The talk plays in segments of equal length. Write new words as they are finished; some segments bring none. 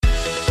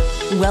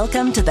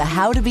Welcome to the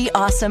How to Be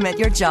Awesome at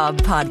Your Job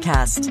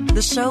podcast,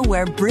 the show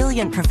where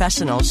brilliant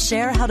professionals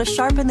share how to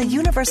sharpen the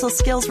universal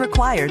skills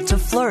required to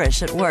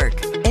flourish at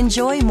work.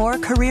 Enjoy more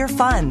career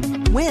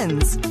fun,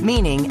 wins,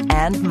 meaning,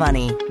 and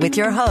money with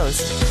your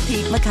host,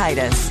 Pete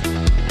Makaitis.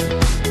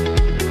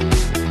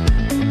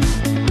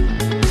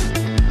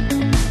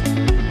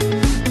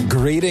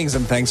 Greetings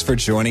and thanks for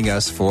joining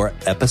us for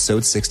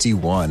episode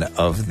 61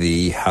 of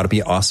the How to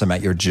Be Awesome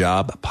at Your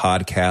Job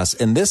podcast.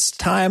 And this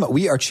time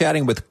we are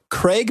chatting with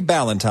Craig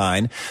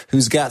Ballantyne,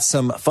 who's got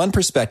some fun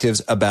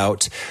perspectives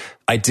about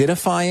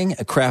identifying,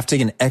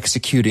 crafting, and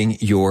executing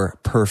your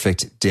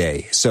perfect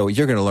day. So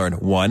you're going to learn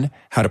 1,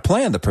 how to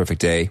plan the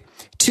perfect day,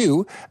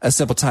 2, a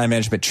simple time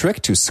management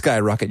trick to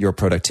skyrocket your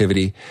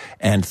productivity,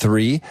 and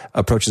 3,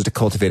 approaches to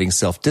cultivating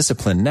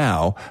self-discipline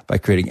now by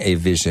creating a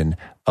vision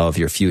of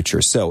your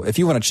future. So if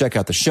you want to check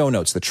out the show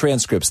notes, the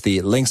transcripts,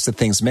 the links to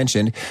things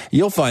mentioned,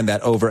 you'll find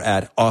that over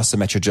at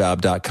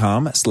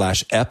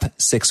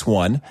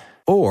awesomeatyourjob.com/ep61.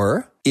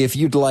 Or if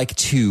you'd like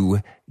to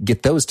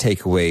get those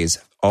takeaways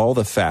all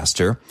the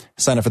faster,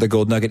 sign up for the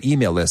Gold Nugget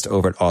email list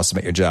over at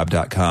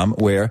awesomeatyourjob.com,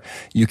 where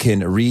you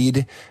can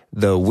read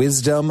the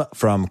wisdom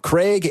from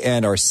Craig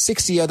and our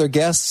 60 other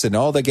guests and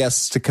all the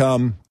guests to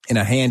come in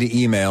a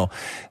handy email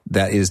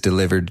that is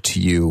delivered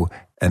to you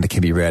and it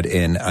can be read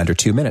in under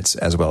 2 minutes,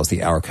 as well as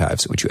the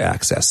archives, which you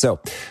access. So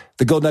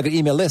the Gold Nugget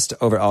email list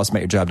over at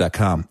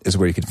awesomeatyourjob.com is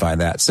where you can find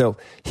that. So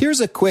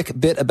here's a quick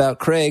bit about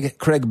Craig.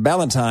 Craig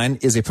Ballantyne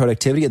is a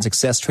productivity and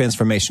success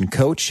transformation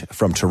coach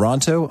from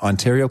Toronto,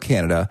 Ontario,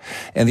 Canada,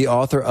 and the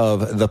author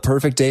of The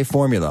Perfect Day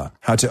Formula,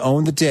 How to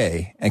Own the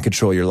Day and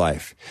Control Your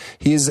Life.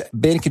 He's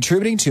been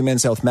contributing to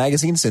Men's Health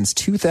magazine since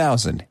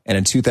 2000. And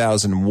in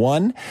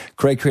 2001,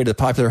 Craig created the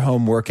popular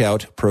home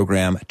workout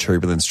program,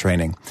 Turbulence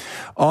Training.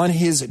 On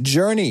his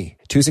journey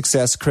to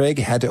success, Craig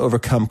had to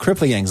overcome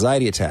crippling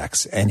anxiety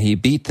attacks, and he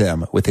beat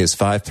them with his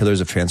 5 pillars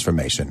of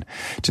transformation.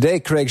 Today,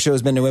 Craig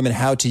shows men and women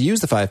how to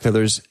use the 5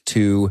 pillars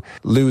to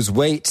lose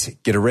weight,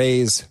 get a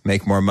raise,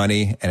 make more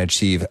money, and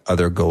achieve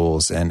other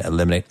goals and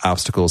eliminate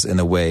obstacles in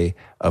the way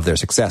of their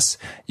success.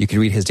 You can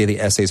read his daily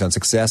essays on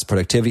success,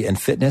 productivity, and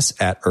fitness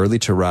at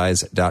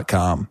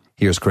earlytorise.com.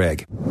 Here's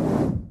Craig.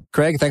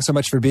 Craig, thanks so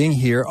much for being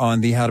here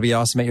on the How to Be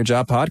Awesome at Your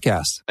Job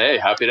podcast. Hey,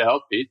 happy to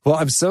help, Pete. Well,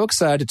 I'm so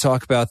excited to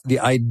talk about the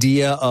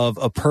idea of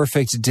a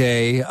perfect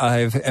day.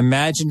 I've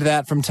imagined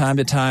that from time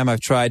to time. I've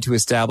tried to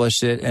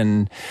establish it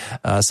and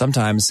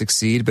sometimes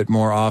succeed, but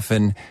more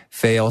often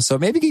fail. So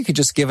maybe you could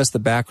just give us the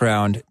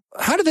background.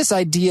 How did this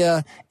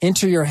idea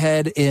enter your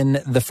head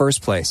in the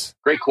first place?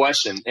 Great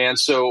question. And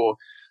so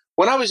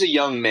when I was a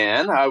young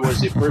man, I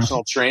was a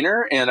personal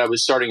trainer and I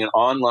was starting an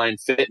online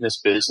fitness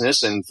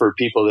business. And for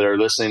people that are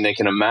listening, they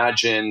can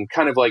imagine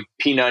kind of like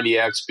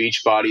P90X,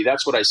 Beachbody.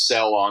 That's what I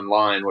sell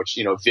online, which,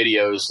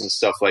 videos and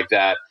stuff like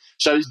that.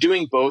 So I was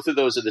doing both of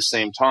those at the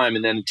same time.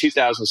 And then in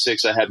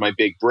 2006, I had my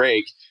big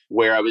break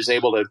where I was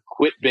able to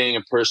quit being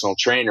a personal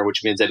trainer,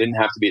 which means I didn't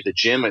have to be at the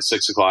gym at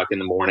 6 o'clock in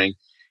the morning.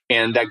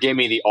 And that gave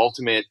me the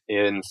ultimate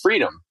in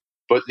freedom.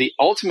 But the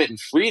ultimate in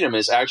freedom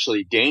is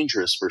actually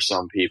dangerous for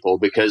some people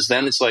because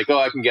then it's like,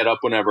 I can get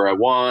up whenever I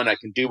want. I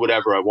can do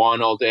whatever I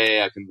want all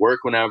day. I can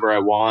work whenever I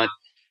want.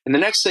 And the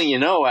next thing you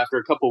know, after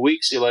a couple of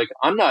weeks, you're like,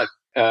 I'm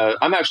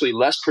actually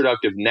less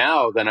productive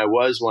now than I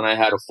was when I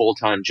had a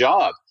full-time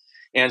job.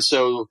 And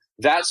so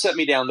that set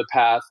me down the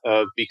path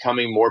of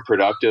becoming more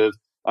productive.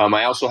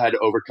 I also had to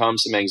overcome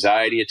some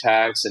anxiety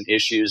attacks and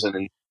issues.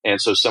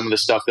 And so some of the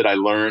stuff that I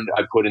learned,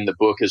 I put in the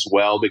book as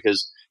well,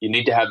 because you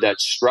need to have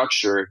that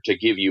structure to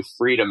give you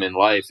freedom in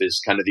life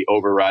is kind of the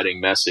overriding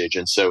message.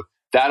 And so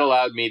that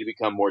allowed me to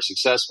become more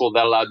successful.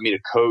 That allowed me to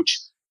coach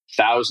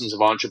thousands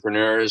of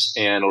entrepreneurs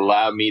and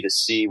allowed me to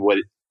see what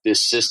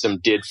this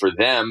system did for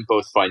them,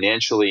 both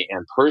financially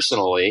and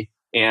personally.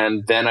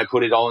 And then I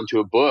put it all into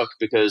a book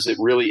because it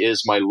really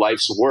is my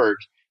life's work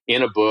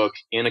in a book,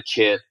 in a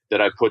kit that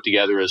I put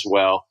together as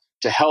well,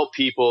 to help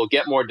people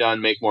get more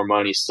done, make more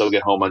money, still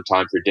get home on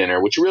time for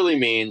dinner, which really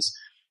means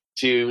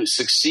to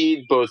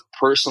succeed both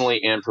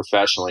personally and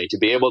professionally, to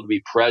be able to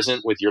be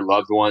present with your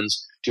loved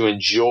ones, to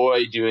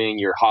enjoy doing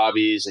your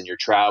hobbies and your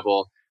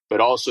travel, but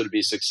also to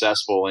be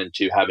successful and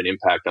to have an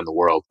impact on the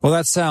world. Well,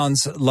 that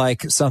sounds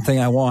like something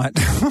I want.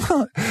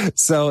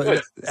 So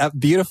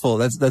beautiful.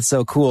 That's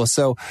so cool.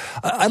 So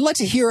I'd like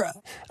to hear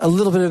a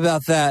little bit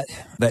about that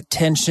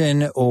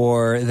tension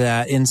or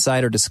that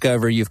insight or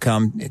discovery you've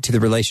come to the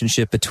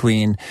relationship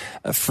between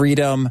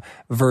freedom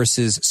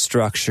versus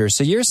structure.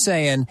 So you're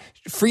saying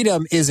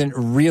freedom isn't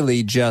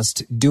really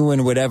just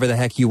doing whatever the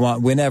heck you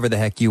want, whenever the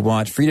heck you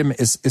want. Freedom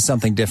is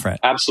something different.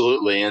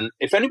 Absolutely. And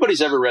if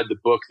anybody's ever read the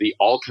book, The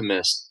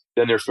Alchemist,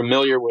 then they're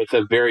familiar with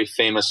a very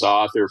famous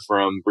author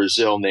from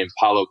Brazil named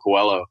Paulo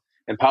Coelho.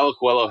 And Paulo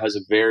Coelho has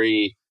a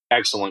very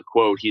excellent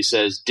quote. He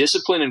says,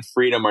 "Discipline and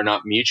freedom are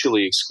not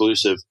mutually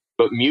exclusive,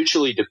 but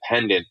mutually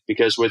dependent,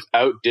 because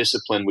without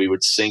discipline, we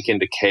would sink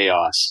into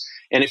chaos."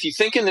 And if you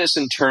think in this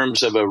in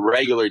terms of a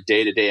regular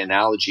day-to-day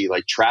analogy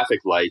like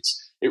traffic lights,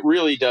 it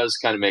really does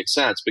kind of make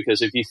sense.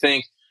 Because if you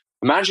think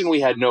Imagine we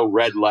had no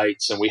red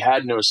lights and we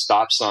had no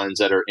stop signs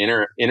at our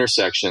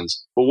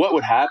intersections. Well, what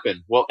would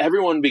happen? Well,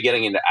 everyone would be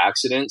getting into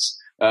accidents.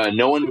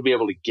 No one would be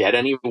able to get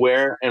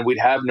anywhere, and we'd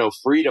have no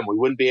freedom. We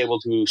wouldn't be able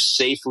to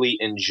safely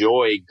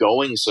enjoy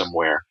going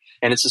somewhere.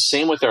 And it's the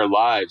same with our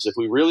lives. If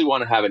we really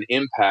want to have an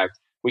impact,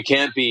 we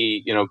can't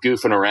be,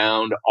 goofing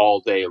around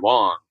all day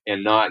long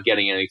and not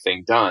getting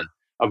anything done.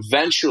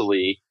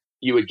 Eventually,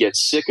 you would get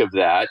sick of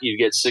that. You'd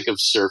get sick of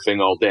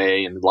surfing all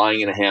day and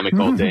lying in a hammock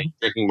all day,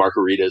 drinking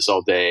margaritas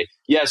all day.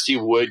 Yes,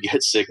 you would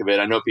get sick of it.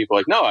 I know people are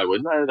like, no, I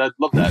wouldn't. I'd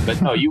love that.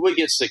 But no, you would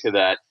get sick of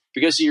that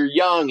because you're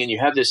young and you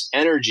have this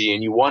energy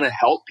and you want to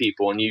help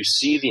people and you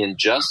see the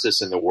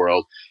injustice in the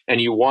world and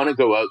you want to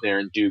go out there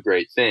and do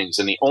great things.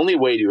 And the only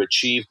way to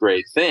achieve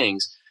great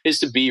things is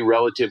to be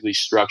relatively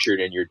structured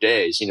in your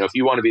days. If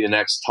you want to be the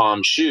next Tom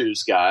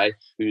Shoes guy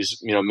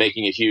who's,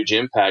 making a huge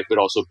impact, but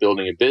also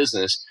building a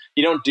business,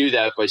 you don't do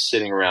that by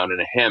sitting around in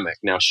a hammock.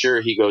 Now,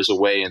 sure, he goes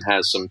away and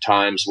has some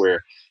times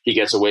where he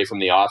gets away from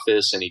the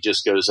office and he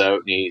just goes out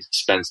and he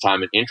spends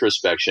time in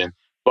introspection,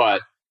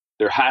 but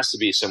there has to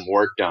be some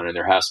work done and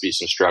there has to be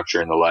some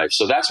structure in the life.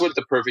 So that's what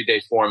the Perfect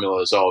Day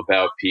Formula is all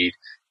about, Pete,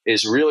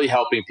 is really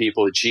helping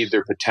people achieve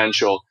their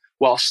potential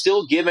while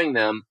still giving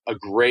them a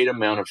great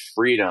amount of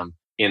freedom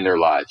in their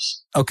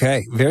lives.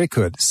 Okay, very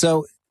good.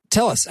 So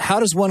tell us, how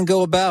does one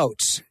go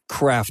about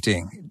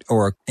crafting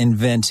or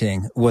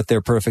inventing what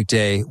their perfect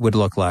day would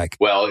look like?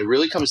 Well, it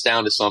really comes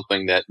down to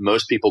something that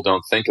most people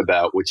don't think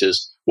about, which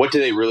is what do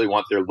they really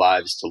want their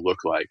lives to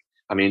look like?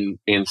 I mean,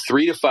 in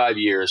 3 to 5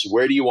 years,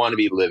 where do you want to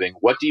be living?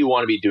 What do you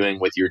want to be doing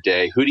with your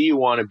day? Who do you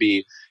want to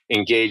be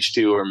engaged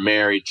to or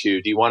married to?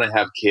 Do you want to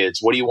have kids?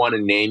 What do you want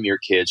to name your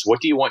kids?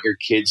 What do you want your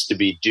kids to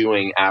be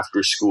doing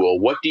after school?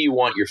 What do you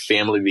want your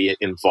family to be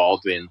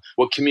involved in?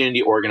 What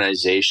community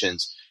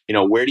organizations?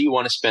 Where do you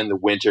want to spend the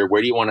winter?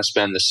 Where do you want to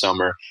spend the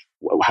summer?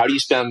 How do you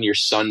spend your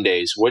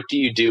Sundays? What do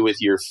you do with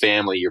your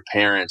family, your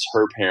parents,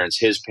 her parents,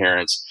 his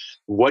parents?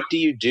 What do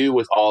you do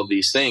with all of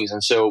these things?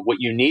 And so what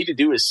you need to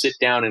do is sit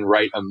down and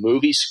write a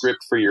movie script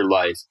for your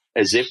life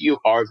as if you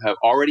have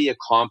already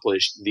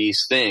accomplished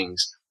these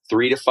things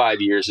 3 to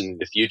 5 years into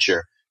the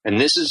future. And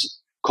this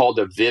is called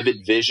a vivid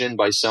vision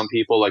by some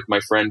people, like my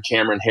friend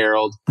Cameron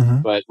Harold.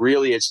 But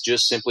really, it's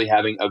just simply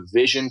having a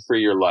vision for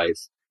your life.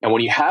 And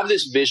when you have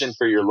this vision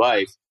for your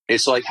life,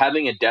 it's like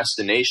having a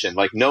destination,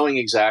 like knowing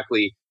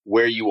exactly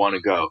where you want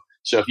to go.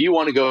 So if you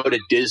want to go to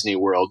Disney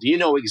World, you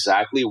know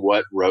exactly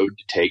what road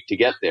to take to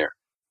get there.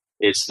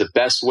 It's the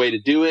best way to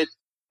do it.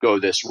 Go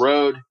this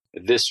road,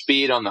 this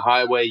speed on the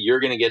highway, you're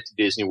going to get to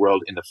Disney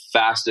World in the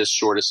fastest,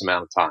 shortest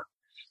amount of time.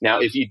 Now,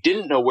 if you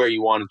didn't know where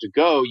you wanted to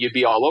go, you'd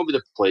be all over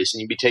the place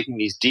and you'd be taking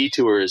these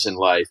detours in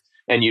life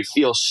and you'd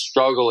feel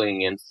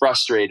struggling and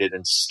frustrated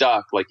and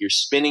stuck, like you're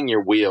spinning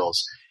your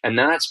wheels. And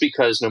that's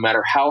because no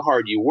matter how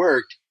hard you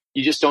worked,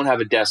 you just don't have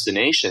a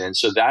destination. And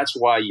so that's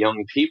why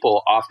young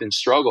people often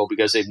struggle,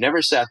 because they've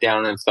never sat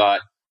down and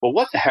thought, well,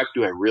 what the heck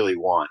do I really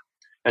want?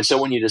 And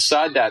so when you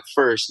decide that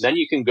first, then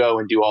you can go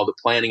and do all the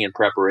planning and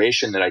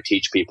preparation that I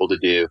teach people to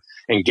do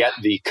and get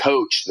the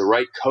coach, the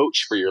right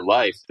coach for your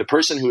life, the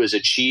person who has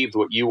achieved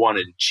what you want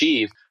to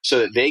achieve, so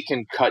that they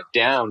can cut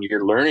down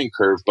your learning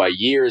curve by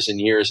years and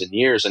years and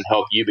years and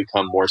help you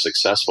become more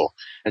successful.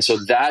 And so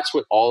that's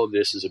what all of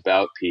this is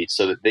about, Pete,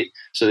 so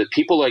that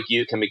people like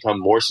you can become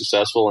more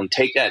successful and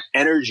take that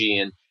energy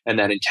and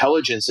that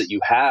intelligence that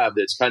you have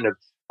that's kind of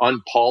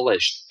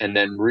unpolished and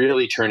then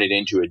really turn it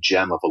into a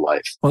gem of a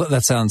life. Well,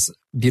 that sounds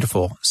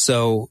beautiful.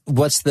 So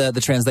what's the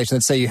translation?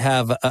 Let's say you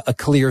have a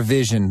clear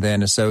vision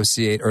then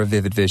or a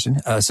vivid vision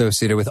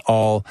associated with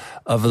all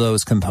of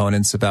those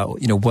components about,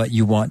 what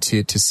you want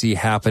to see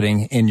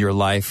happening in your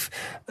life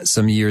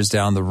some years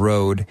down the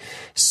road.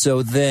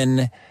 So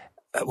then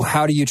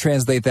how do you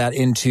translate that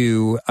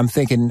into, I'm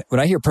thinking, when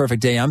I hear perfect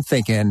day, I'm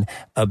thinking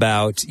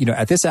about,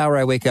 at this hour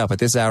I wake up, at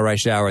this hour I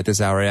shower, at this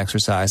hour I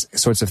exercise,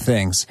 sorts of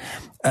things.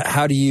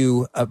 How do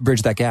you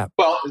bridge that gap?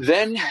 Well,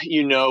 then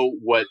you know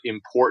what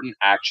important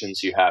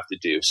actions you have to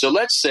do. So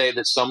let's say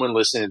that someone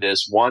listening to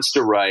this wants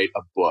to write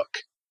a book.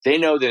 They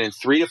know that in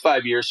 3 to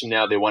 5 years from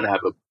now, they want to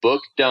have a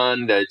book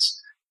done that's,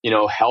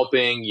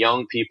 helping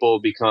young people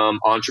become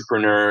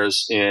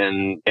entrepreneurs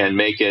and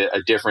make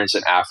a difference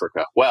in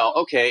Africa. Well,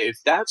 okay, if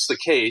that's the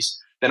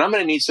case, then I'm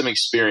going to need some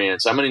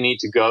experience. I'm going to need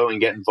to go and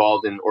get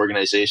involved in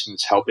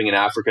organizations helping in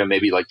Africa,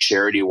 maybe like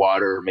Charity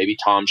Water, or maybe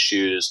Tom's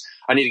Shoes.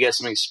 I need to get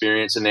some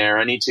experience in there.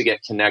 I need to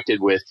get connected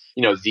with,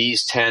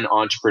 these 10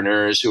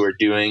 entrepreneurs who are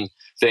doing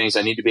things.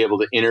 I need to be able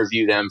to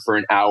interview them for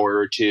an hour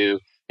or two.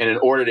 And in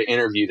order to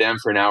interview them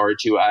for an hour or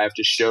two, I have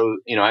to show,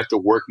 I have to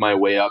work my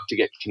way up to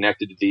get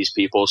connected to these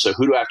people. So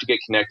who do I have to get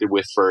connected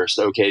with first?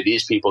 Okay,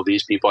 these people.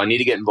 I need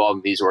to get involved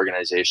in these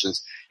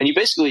organizations. And you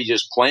basically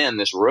just plan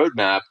this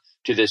roadmap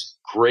to this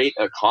great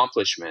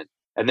accomplishment.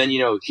 And then,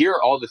 here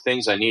are all the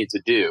things I need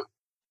to do.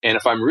 And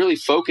if I'm really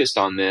focused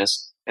on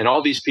this and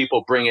all these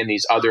people bring in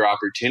these other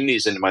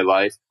opportunities into my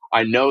life,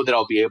 I know that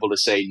I'll be able to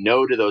say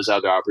no to those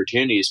other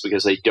opportunities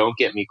because they don't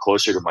get me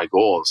closer to my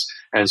goals.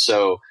 And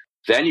so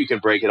then you can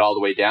break it all the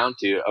way down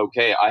to,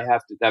 okay,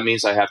 that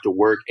means I have to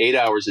work 8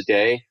 hours a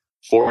day.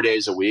 4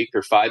 days a week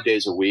or 5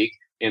 days a week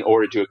in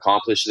order to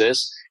accomplish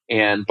this.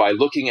 And by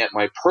looking at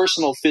my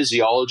personal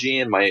physiology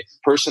and my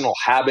personal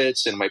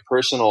habits and my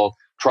personal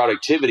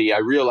productivity, I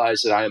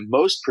realized that I am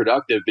most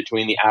productive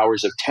between the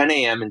hours of 10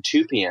 a.m. and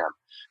 2 p.m.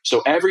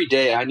 So every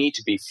day I need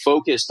to be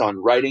focused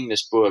on writing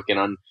this book and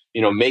on,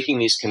 making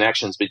these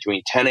connections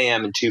between 10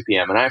 a.m. and 2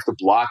 p.m. And I have to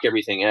block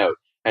everything out.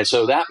 And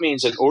so that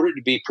means in order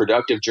to be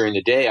productive during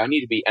the day, I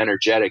need to be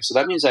energetic. So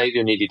that means I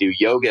either need to do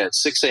yoga at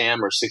 6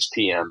 a.m. or 6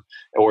 p.m.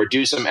 or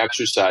do some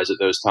exercise at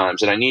those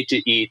times. And I need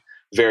to eat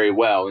very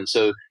well. And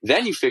so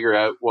then you figure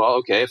out, well,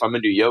 okay, if I'm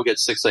going to do yoga at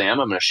 6 a.m.,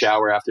 I'm going to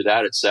shower after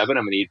that at 7.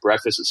 I'm going to eat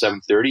breakfast at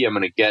 7:30. I'm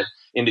going to get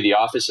into the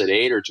office at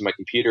 8 or to my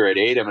computer at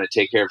 8. I'm going to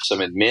take care of some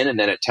admin. And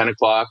then at 10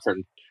 o'clock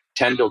from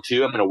 10 till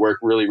 2, I'm going to work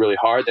really, really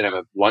hard. Then I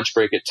have a lunch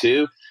break at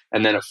 2.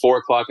 And then at 4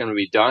 o'clock, I'm going to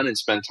be done and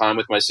spend time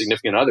with my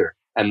significant other.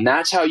 And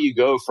that's how you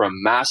go from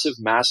massive,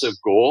 massive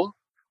goal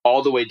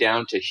all the way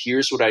down to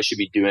here's what I should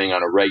be doing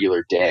on a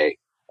regular day.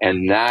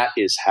 And that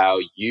is how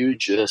you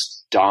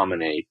just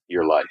dominate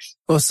your life.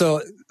 Well,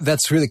 so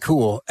that's really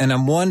cool. And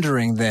I'm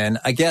wondering then,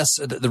 I guess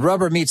the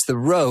rubber meets the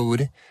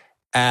road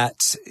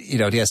at,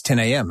 10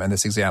 a.m. in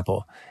this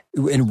example,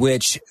 in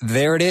which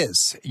there it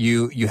is.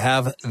 You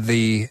have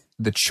the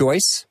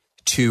choice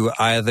to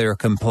either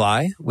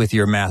comply with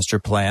your master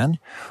plan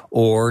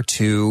or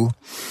to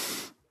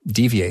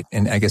deviate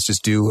and I guess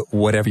just do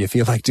whatever you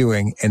feel like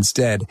doing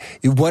instead.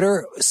 What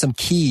are some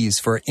keys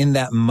for in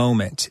that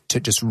moment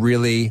to just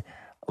really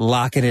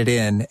locking it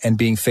in and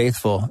being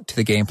faithful to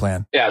the game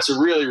plan? Yeah, it's a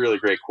really, really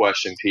great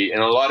question, Pete.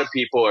 And a lot of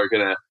people are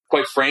going to,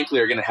 quite frankly,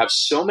 are going to have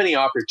so many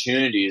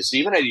opportunities,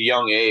 even at a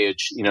young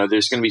age.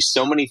 There's going to be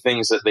so many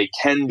things that they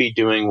can be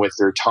doing with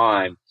their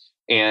time.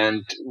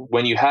 And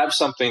when you have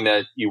something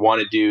that you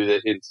want to do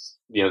that it's,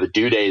 the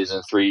due date is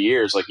in 3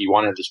 years, like you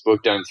want to have this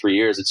book done in 3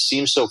 years, it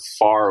seems so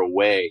far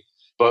away.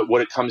 But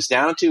what it comes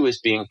down to is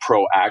being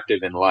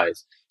proactive in life.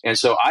 And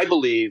so I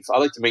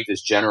like to make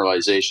this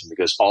generalization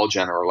because all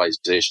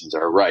generalizations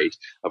are right,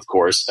 of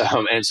course.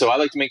 And so I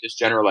like to make this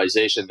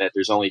generalization that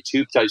there's only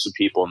two types of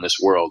people in this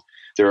world.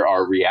 There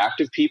are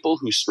reactive people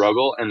who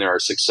struggle, and there are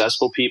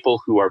successful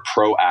people who are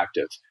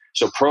proactive.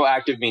 So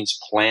proactive means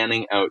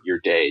planning out your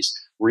days.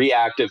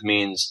 Reactive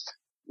means,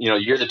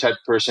 you're the type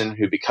of person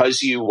who,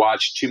 because you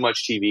watched too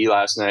much TV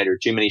last night or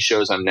too many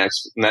shows on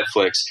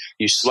Netflix,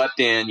 you slept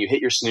in, you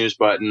hit your snooze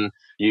button,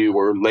 you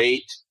were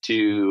late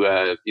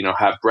to,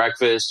 have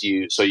breakfast.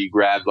 So you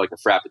grabbed like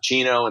a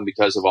Frappuccino, and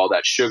because of all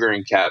that sugar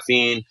and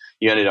caffeine,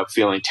 you ended up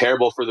feeling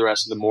terrible for the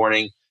rest of the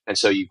morning. And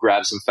so you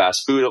grabbed some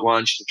fast food at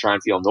lunch to try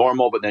and feel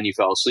normal, but then you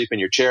fell asleep in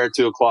your chair at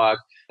 2 o'clock.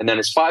 And then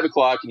it's 5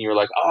 o'clock and you were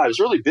like, I was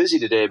really busy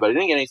today, but I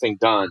didn't get anything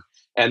done.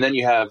 And then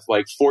you have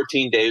like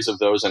 14 days of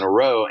those in a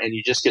row, and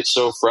you just get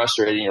so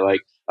frustrated. And you're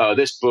like,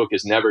 this book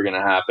is never going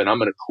to happen. I'm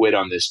going to quit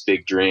on this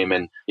big dream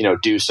and,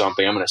 do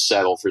something. I'm going to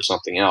settle for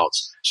something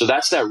else. So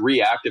that's that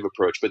reactive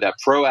approach. But that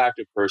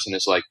proactive person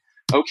is like,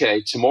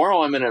 okay,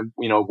 tomorrow I'm going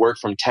to, work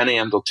from 10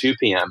 a.m. till 2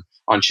 p.m.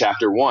 on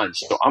chapter 1.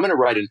 So I'm going to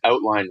write an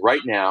outline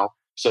right now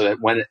so that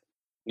when,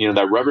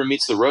 that rubber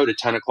meets the road at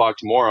 10 o'clock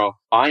tomorrow,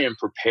 I am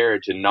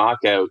prepared to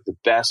knock out the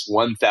best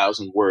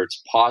 1,000 words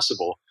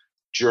possible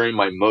during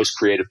my most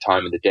creative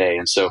time of the day.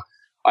 And so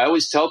I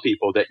always tell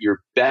people that your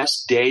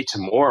best day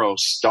tomorrow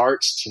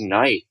starts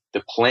tonight.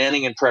 The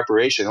planning and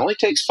preparation only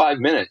takes 5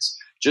 minutes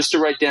just to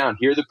write down,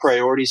 here are the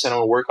priorities that I'm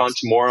going to work on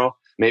tomorrow,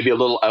 maybe a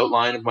little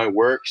outline of my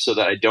work so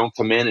that I don't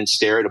come in and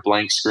stare at a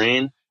blank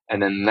screen.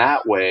 And then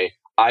that way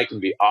I can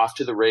be off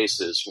to the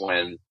races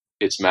when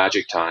it's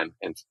magic time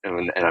and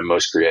I'm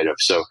most creative.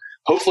 So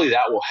hopefully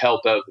that will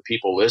help out the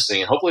people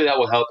listening, and hopefully that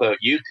will help out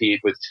you,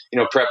 Pete, with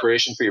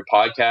preparation for your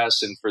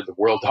podcast and for the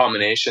world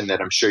domination that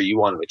I'm sure you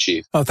want to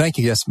achieve. Oh, thank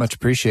you. Yes, much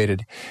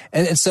appreciated.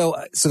 And so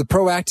the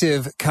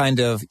proactive kind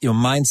of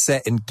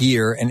mindset and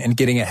gear and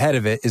getting ahead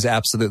of it is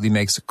absolutely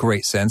makes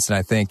great sense. And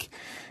I think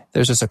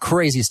there's just a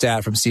crazy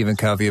stat from Stephen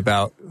Covey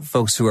about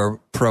folks who are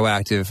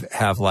proactive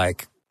have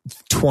like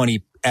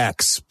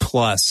 20x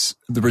plus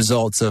the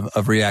results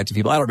of reactive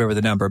people. I don't remember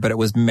the number, but it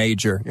was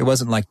major. It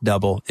wasn't like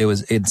double. It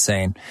was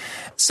insane.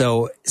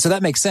 So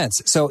that makes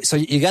sense. So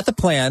you got the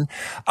plan.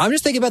 I'm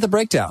just thinking about the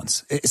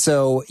breakdowns.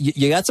 So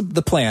you got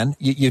the plan.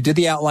 You did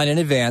the outline in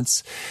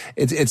advance.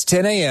 It's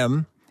 10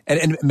 a.m.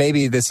 And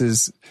maybe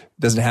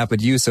doesn't happen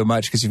to you so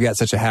much because you've got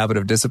such a habit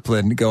of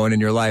discipline going in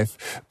your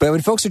life. But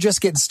when folks are just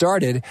getting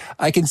started,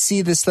 I can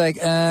see this like,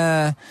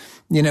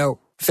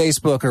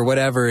 Facebook or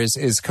whatever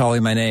is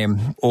calling my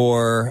name,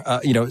 or,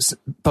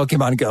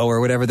 Pokemon Go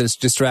or whatever this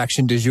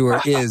distraction du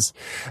jour is.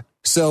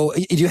 So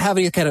do you have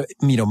any kind of,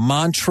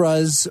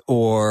 mantras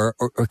or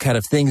kind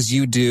of things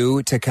you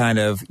do to kind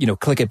of,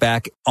 click it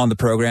back on the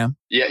program?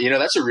 Yeah,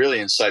 that's a really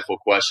insightful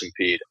question,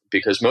 Pete,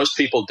 because most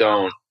people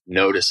don't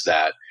notice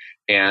that.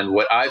 And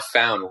what I've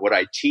found, what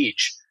I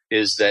teach,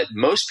 is that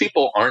most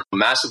people aren't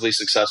massively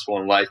successful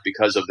in life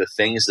because of the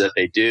things that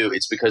they do.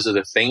 It's because of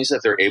the things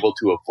that they're able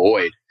to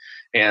avoid.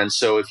 And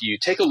so if you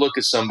take a look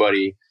at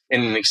somebody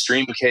in an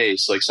extreme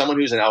case, like someone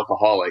who's an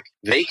alcoholic,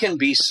 they can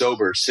be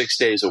sober 6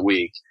 days a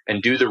week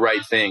and do the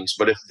right things.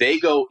 But if they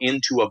go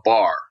into a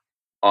bar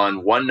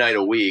on one night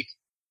a week,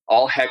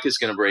 all heck is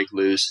going to break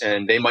loose,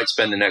 and they might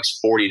spend the next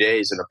 40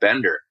 days in a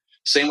bender.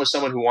 Same with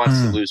someone who wants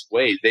to lose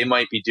weight. They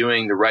might be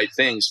doing the right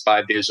things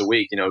 5 days a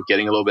week,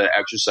 getting a little bit of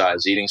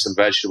exercise, eating some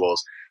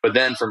vegetables. But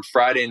then from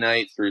Friday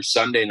night through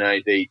Sunday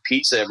night, they eat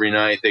pizza every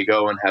night. They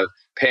go and have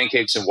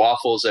pancakes and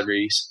waffles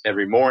every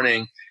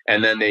morning.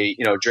 And then they,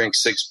 drink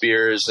 6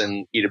 beers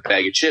and eat a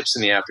bag of chips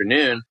in the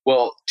afternoon.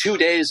 Well, 2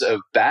 days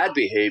of bad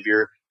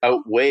behavior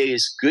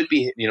outweighs 5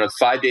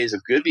 days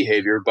of good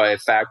behavior by a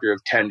factor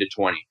of 10 to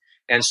 20.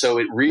 And so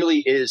it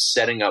really is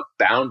setting up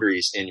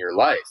boundaries in your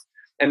life.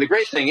 And the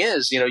great thing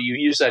is, you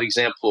use that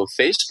example of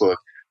Facebook.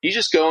 You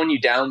just go and you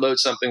download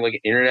something like an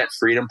internet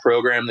freedom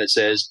program that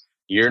says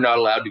you're not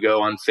allowed to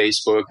go on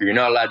Facebook, or you're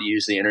not allowed to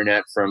use the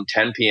internet from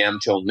 10 p.m.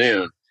 till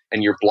noon.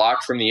 And you're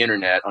blocked from the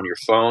internet on your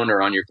phone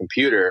or on your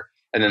computer.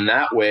 And then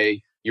that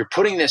way you're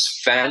putting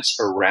this fence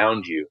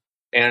around you.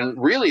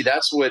 And really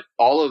that's what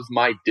all of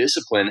my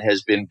discipline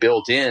has been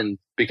built in,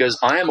 because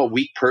I am a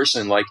weak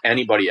person like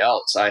anybody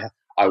else.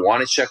 I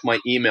want to check my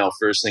email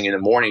first thing in the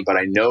morning, but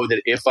I know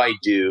that if I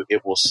do,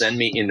 it will send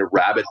me into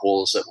rabbit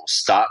holes that will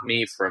stop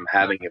me from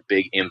having a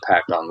big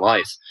impact on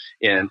life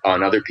and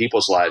on other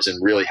people's lives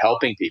and really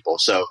helping people.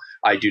 So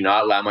I do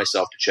not allow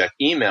myself to check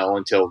email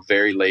until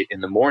very late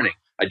in the morning.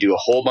 I do a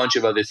whole bunch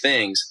of other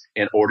things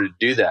in order to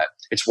do that.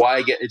 It's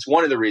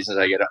one of the reasons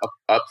I get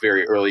up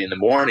very early in the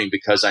morning,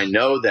 because I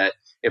know that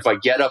if I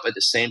get up at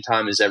the same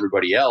time as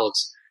everybody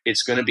else,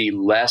 it's going to be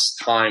less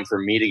time for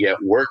me to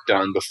get work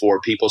done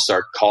before people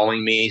start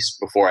calling me,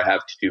 before I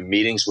have to do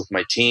meetings with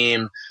my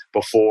team,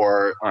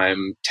 before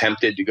I'm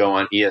tempted to go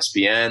on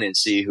ESPN and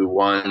see who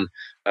won,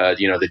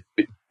 the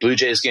Blue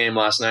Jays game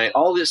last night,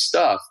 all this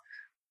stuff.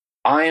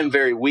 I am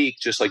very weak,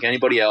 just like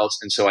anybody else.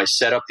 And so I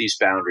set up these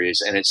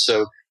boundaries. And it's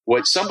so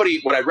what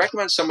I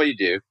recommend somebody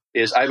do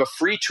is I have a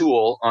free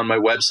tool on my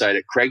website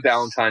at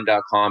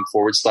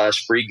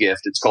craigballantyne.com/free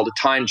gift. It's called a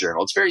time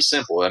journal. It's very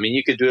simple. I mean,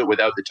 you could do it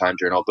without the time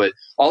journal, but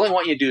all I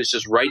want you to do is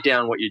just write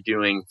down what you're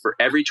doing for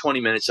every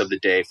 20 minutes of the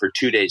day for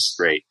 2 days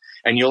straight.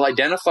 And you'll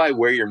identify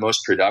where you're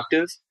most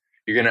productive.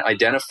 You're going to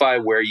identify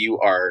where you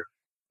are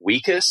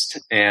weakest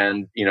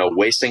and,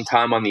 wasting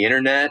time on the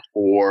internet,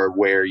 or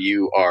where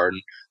you are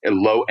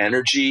low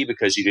energy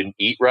because you didn't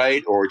eat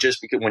right, or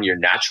just because when you're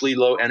naturally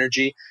low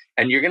energy.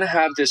 And you're going to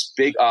have this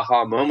big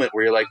aha moment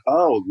where you're like,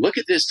 oh, look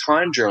at this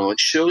time journal. It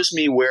shows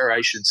me where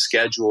I should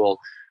schedule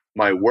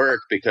my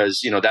work,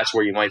 because, that's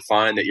where you might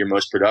find that you're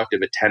most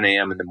productive at 10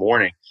 a.m. in the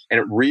morning.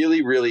 And it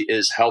really, really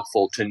is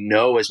helpful to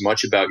know as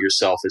much about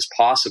yourself as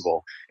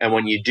possible. And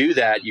when you do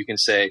that, you can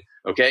say,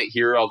 okay,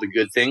 here are all the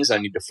good things I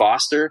need to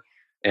foster.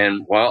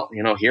 And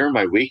here are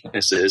my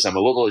weaknesses. I'm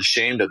a little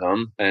ashamed of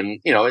them. And,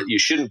 you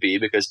shouldn't be,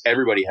 because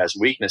everybody has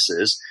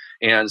weaknesses.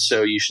 And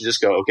so you should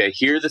just go, okay,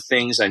 here are the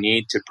things I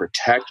need to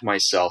protect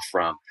myself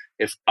from.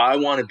 If I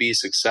want to be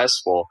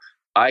successful,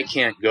 I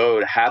can't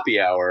go to happy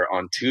hour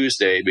on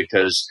Tuesday,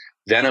 because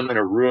then I'm going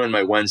to ruin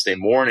my Wednesday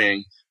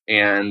morning.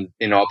 And,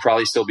 I'll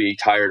probably still be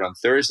tired on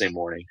Thursday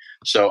morning.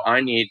 So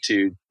I need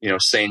to,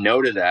 say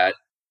no to that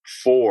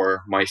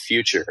for my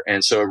future.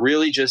 And so it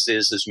really just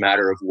is this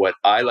matter of what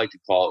I like to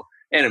call,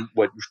 and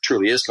what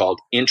truly is called,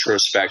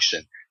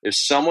 introspection. If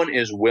someone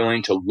is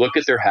willing to look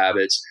at their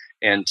habits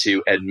and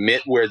to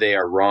admit where they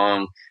are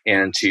wrong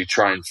and to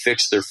try and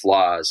fix their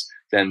flaws,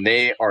 then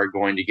they are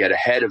going to get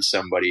ahead of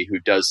somebody who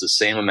does the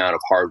same amount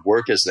of hard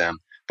work as them,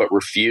 but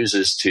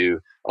refuses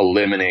to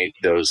eliminate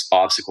those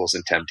obstacles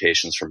and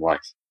temptations from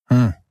life.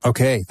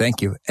 Okay,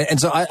 thank you. And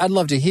so I'd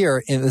love to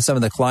hear in some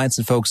of the clients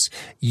and folks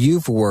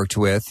you've worked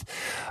with,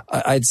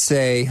 I'd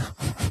say,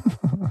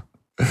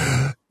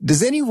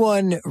 does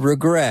anyone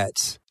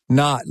regret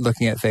not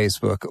looking at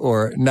Facebook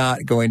or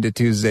not going to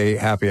Tuesday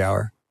happy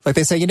hour? Like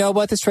they say, you know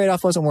what, this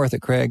trade-off wasn't worth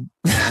it, Craig.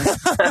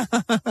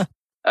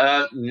 No,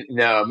 I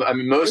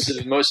mean, most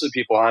of the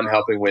people I'm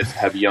helping with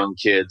have young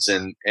kids,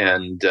 and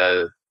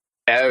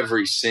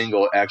every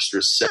single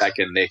extra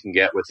second they can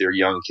get with their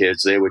young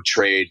kids, they would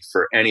trade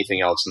for anything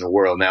else in the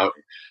world. Now,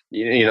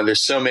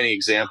 there's so many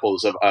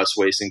examples of us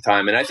wasting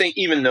time. And I think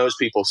even those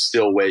people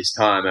still waste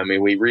time. I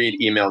mean, we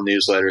read email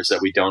newsletters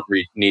that we don't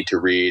need to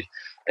read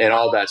and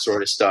all that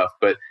sort of stuff.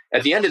 But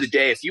at the end of the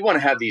day, if you want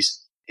to have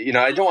these,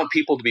 I don't want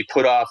people to be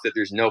put off that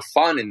there's no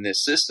fun in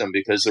this system,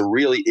 because there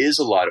really is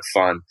a lot of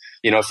fun.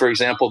 For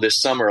example,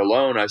 this summer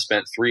alone, I've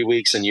spent 3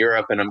 weeks in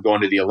Europe, and I'm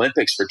going to the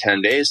Olympics for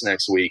 10 days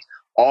next week,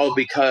 all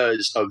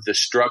because of the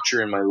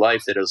structure in my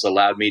life that has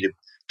allowed me to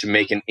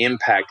make an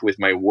impact with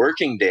my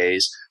working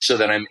days, so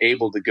that I'm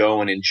able to go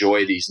and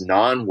enjoy these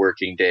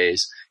non-working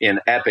days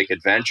in epic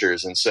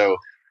adventures. And so,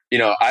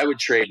 I would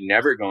trade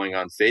never going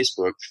on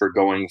Facebook for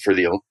going for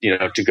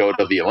to go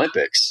to the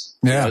Olympics.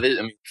 Yeah.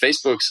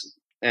 Facebook's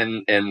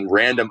and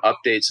random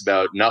updates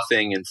about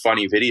nothing and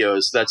funny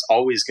videos, that's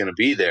always going to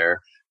be there.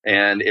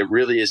 And it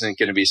really isn't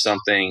going to be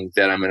something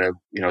that I'm going to,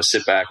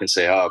 sit back and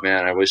say, oh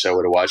man, I wish I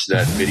would have watched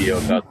that video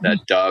about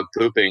that dog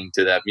pooping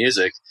to that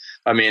music.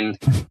 I mean,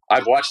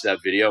 I've watched that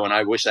video and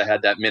I wish I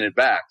had that minute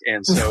back.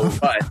 And so,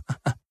 but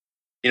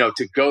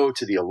to go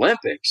to the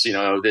Olympics.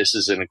 This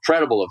is an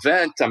incredible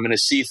event. I'm going to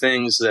see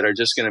things that are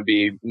just going to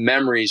be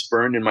memories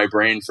burned in my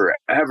brain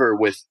forever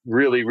with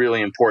really,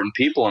 really important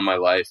people in my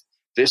life.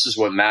 This is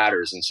what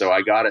matters. And so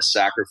I got to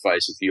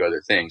sacrifice a few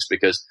other things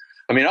because,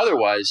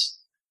 otherwise,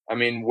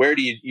 where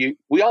do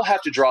we all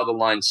have to draw the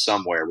line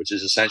somewhere, which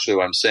is essentially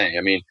what I'm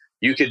saying.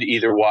 You could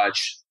either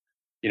watch,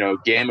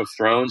 Game of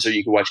Thrones, or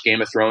you could watch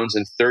Game of Thrones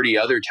and 30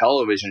 other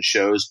television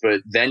shows,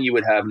 but then you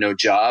would have no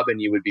job and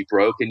you would be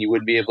broke and you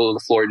wouldn't be able to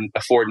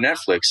afford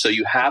Netflix. So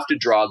you have to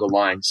draw the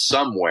line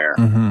somewhere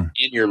in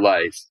your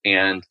life.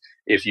 And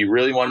if you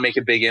really want to make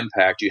a big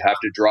impact, you have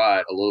to draw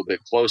it a little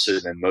bit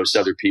closer than most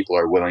other people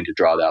are willing to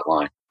draw that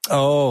line.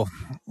 Oh,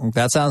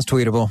 that sounds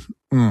tweetable.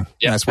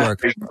 Nice work.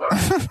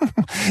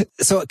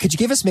 So could you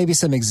give us maybe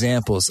some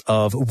examples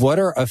of what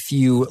are a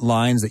few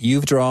lines that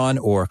you've drawn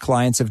or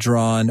clients have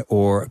drawn,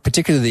 or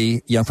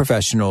particularly young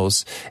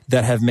professionals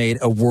that have made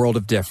a world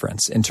of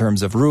difference in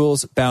terms of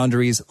rules,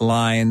 boundaries,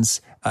 lines,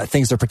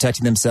 things they're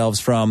protecting themselves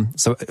from?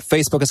 So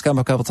Facebook has come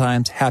up a couple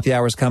times, happy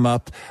hours come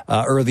up,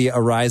 early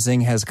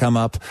arising has come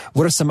up.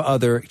 What are some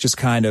other just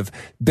kind of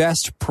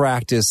best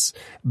practice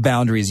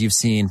boundaries you've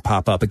seen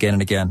pop up again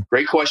and again?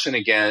 Great question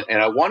again.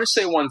 And I want to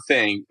say one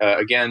thing,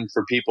 again,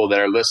 for people that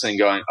are listening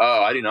going,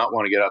 oh, I do not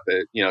want to get up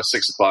at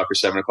 6 o'clock or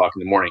 7 o'clock in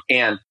the morning.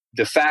 And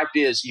the fact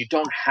is, you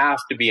don't have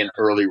to be an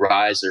early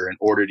riser in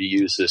order to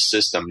use this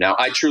system. Now,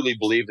 I truly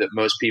believe that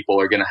most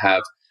people are going to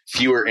have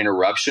fewer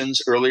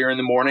interruptions earlier in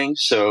the morning.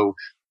 So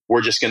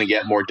we're just going to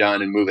get more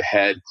done and move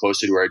ahead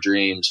closer to our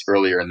dreams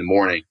earlier in the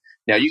morning.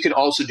 Now, you can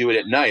also do it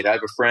at night. I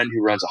have a friend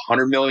who runs a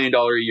 $100 million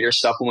a year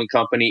supplement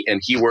company,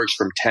 and he works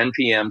from 10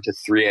 p.m. to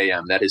 3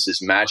 a.m. That is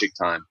his magic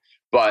time.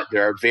 But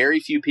there are very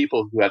few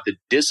people who have the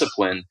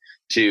discipline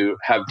to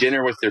have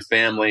dinner with their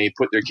family,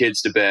 put their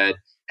kids to bed,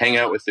 hang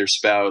out with their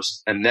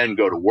spouse, and then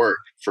go to work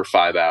for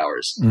 5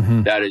 hours.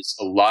 That is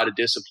a lot of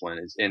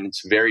discipline, and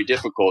it's very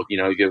difficult.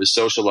 If you have a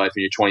social life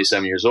and you're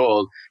 27 years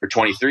old or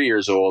 23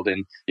 years old,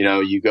 and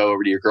you go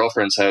over to your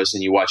girlfriend's house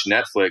and you watch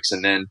Netflix,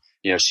 and then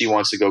she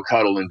wants to go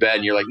cuddle in bed,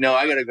 and you're like, no,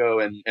 I got to go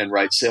and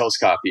write sales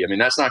copy.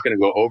 That's not going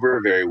to go over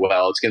very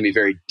well. It's going to be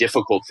very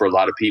difficult for a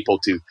lot of people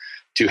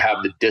to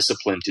have the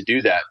discipline to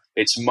do that.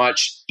 It's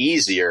much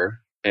easier,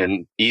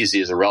 and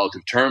easy is a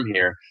relative term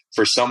here,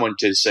 for someone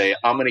to say,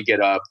 I'm going to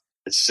get up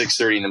at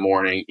 6:30 in the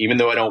morning, even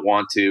though I don't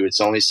want to. It's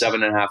only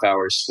 7.5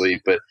 hours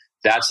sleep, but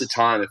that's the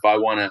time. If I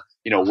want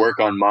to, work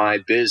on my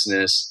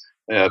business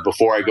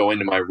before I go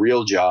into my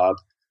real job,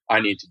 I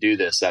need to do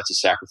this. That's a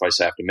sacrifice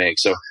I have to make.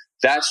 So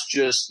that's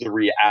just the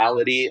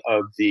reality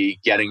of the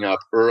getting up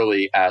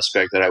early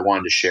aspect that I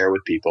wanted to share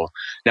with people.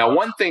 Now,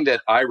 one thing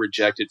that I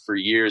rejected for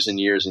years and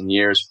years and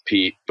years,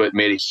 Pete, but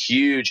made a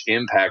huge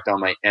impact on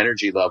my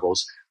energy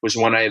levels was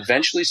when I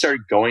eventually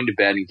started going to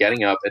bed and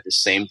getting up at the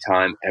same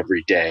time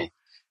every day.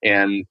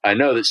 And I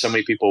know that so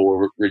many people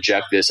will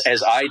reject this,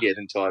 as I did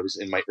until I was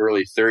in my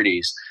early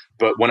 30s.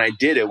 But when I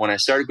did it, when I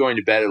started going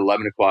to bed at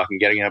 11 o'clock and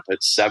getting up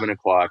at 7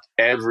 o'clock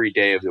every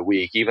day of the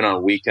week, even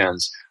on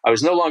weekends, I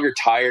was no longer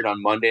tired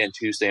on Monday and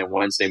Tuesday and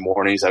Wednesday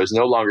mornings. I was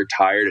no longer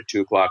tired at 2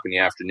 o'clock in the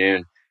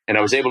afternoon, and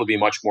I was able to be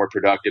much more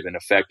productive and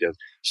effective.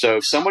 So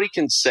if somebody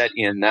can set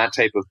in that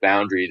type of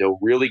boundary, they'll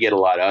really get a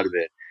lot out of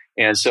it.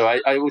 And so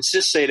I would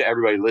just say to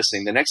everybody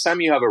listening, the next time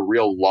you have a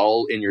real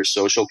lull in your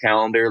social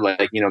calendar,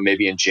 like,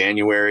 maybe in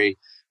January,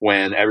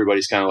 when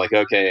everybody's kind of like,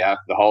 okay,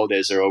 the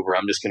holidays are over,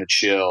 I'm just going to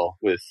chill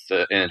with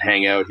and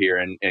hang out here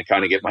and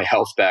kind of get my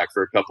health back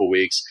for a couple of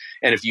weeks.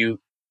 And if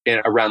you,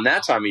 around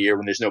that time of year,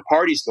 when there's no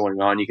parties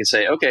going on, you can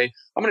say, okay,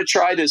 I'm going to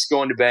try this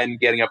going to bed and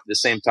getting up at the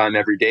same time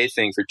every day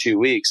thing for 2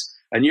 weeks.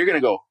 And you're going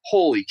to go,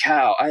 holy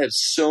cow, I have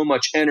so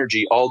much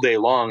energy all day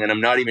long and I'm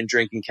not even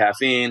drinking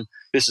caffeine.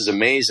 This is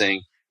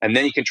amazing. And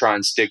then you can try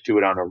and stick to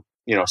it on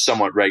a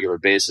somewhat regular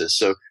basis.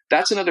 So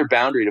that's another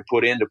boundary to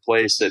put into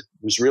place that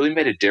was really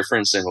made a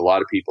difference in a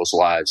lot of people's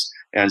lives.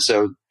 And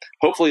so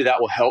hopefully that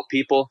will help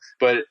people.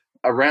 But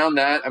around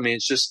that,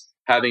 it's just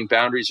having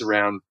boundaries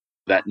around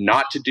that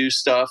not to do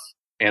stuff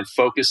and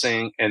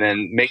focusing, and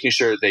then making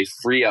sure that they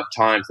free up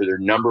time for their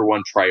number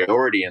one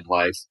priority in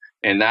life.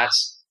 And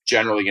that's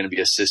generally going to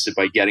be assisted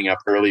by getting up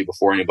early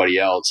before anybody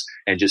else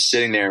and just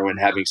sitting there and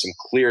having some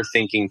clear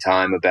thinking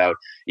time about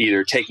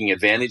either taking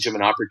advantage of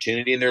an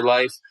opportunity in their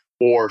life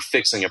or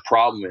fixing a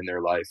problem in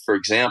their life. For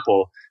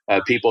example,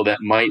 people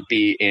that might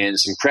be in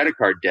some credit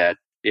card debt,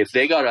 if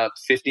they got up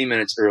 15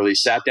 minutes early,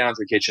 sat down at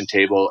their kitchen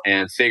table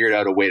and figured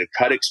out a way to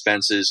cut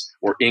expenses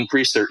or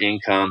increase their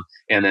income,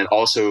 and then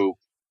also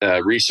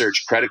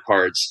research credit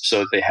cards so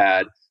that they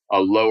had a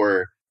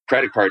lower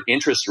credit card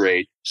interest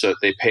rate so that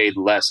they paid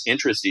less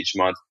interest each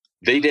month.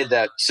 They did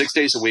that 6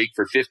 days a week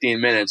for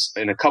 15 minutes.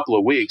 In a couple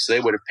of weeks,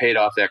 they would have paid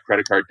off that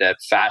credit card debt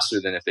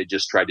faster than if they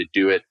just tried to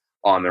do it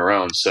on their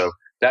own. So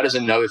that is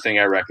another thing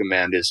I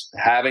recommend, is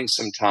having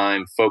some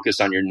time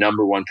focused on your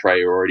number one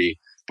priority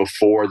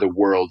before the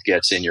world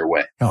gets in your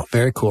way. Oh,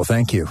 very cool.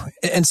 Thank you.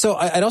 And so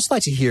I'd also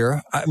like to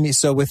hear,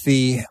 so with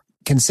the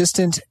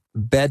consistent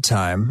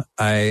bedtime,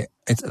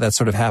 that's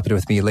sort of happened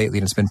with me lately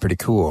and it's been pretty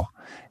cool.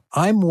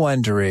 I'm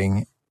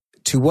wondering,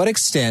 to what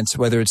extent,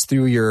 whether it's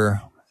through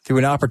your through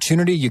an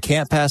opportunity you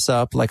can't pass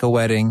up, like a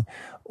wedding,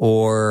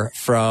 or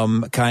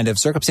from kind of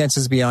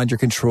circumstances beyond your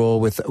control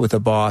with a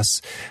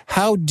boss,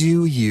 how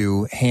do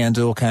you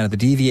handle kind of the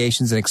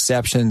deviations and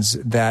exceptions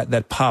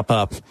that pop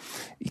up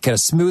kind of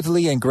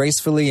smoothly and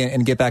gracefully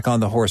and get back on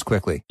the horse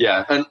quickly?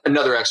 Yeah,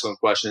 another excellent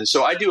question.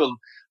 So I do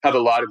have a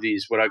lot of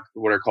these what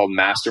are called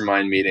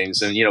mastermind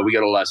meetings, and we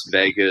go to Las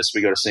Vegas,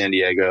 we go to San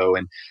Diego,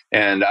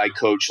 and I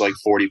coach like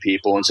 40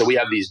 people, and so we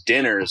have these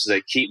dinners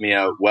that keep me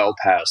out well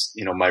past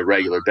my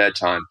regular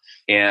bedtime.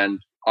 And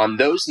on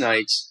those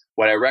nights,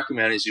 what I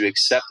recommend is you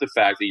accept the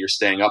fact that you're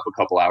staying up a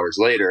couple hours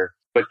later,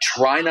 but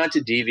try not to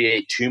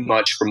deviate too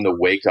much from the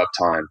wake up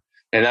time.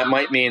 And that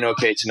might mean,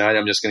 okay, tonight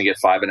I'm just going to get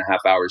 5.5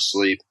 hours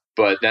sleep,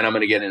 but then I'm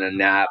going to get in a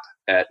nap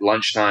at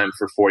lunchtime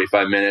for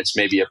 45 minutes,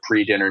 maybe a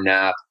pre-dinner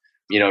nap,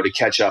 to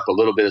catch up a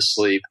little bit of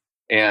sleep.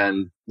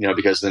 And,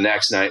 because the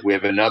next night we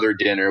have another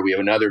dinner, we have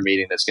another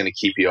meeting that's going to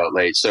keep you out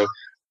late. So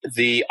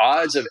the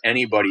odds of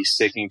anybody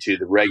sticking to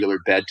the regular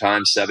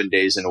bedtime 7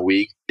 days in a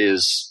week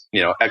is,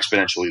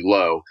 exponentially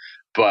low.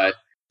 But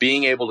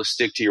being able to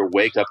stick to your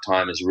wake up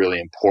time is really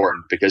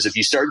important, because if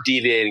you start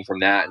deviating from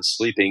that and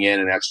sleeping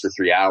in an extra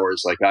 3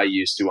 hours like I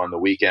used to on the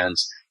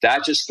weekends,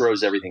 that just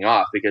throws everything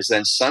off, because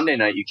then Sunday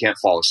night you can't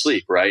fall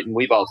asleep, right? And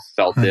we've all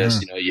felt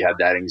this, you have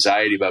that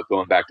anxiety about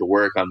going back to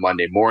work on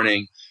Monday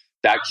morning.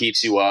 That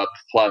keeps you up,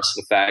 plus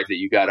the fact that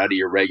you got out of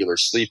your regular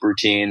sleep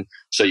routine.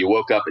 So you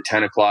woke up at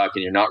 10 o'clock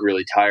and you're not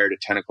really tired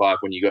at 10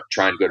 o'clock when you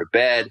try and go to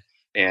bed.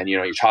 And,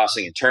 you're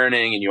tossing and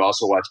turning, and you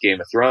also watch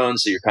Game of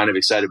Thrones. So you're kind of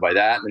excited by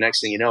that. And the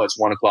next thing you know, it's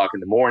 1 o'clock in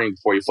the morning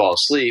before you fall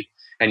asleep,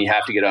 and you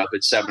have to get up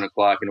at 7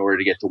 o'clock in order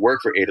to get to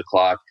work for 8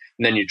 o'clock.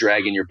 And then you're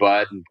dragging your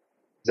butt. And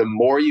the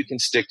more you can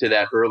stick to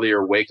that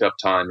earlier wake up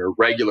time or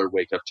regular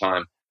wake up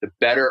time, the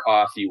better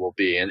off you will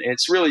be. And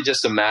it's really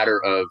just a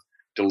matter of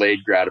delayed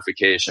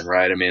gratification,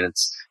 right? I mean,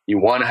 you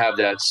want to have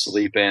that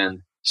sleep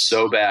in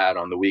so bad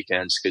on the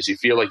weekends because you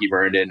feel like you've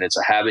earned it, and it's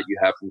a habit you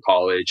have from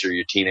college or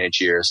your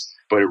teenage years.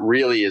 But it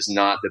really is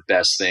not the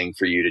best thing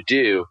for you to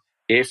do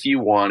if you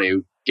want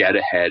to get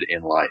ahead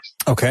in life.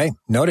 Okay,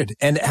 noted.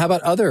 And how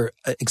about other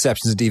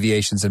exceptions and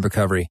deviations in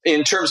recovery?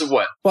 In terms of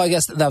what? Well, I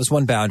guess that was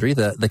one boundary,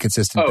 the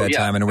consistent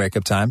bedtime and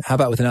wake-up time. How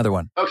about with another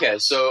one? Okay,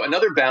 so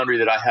another boundary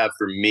that I have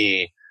for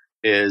me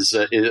is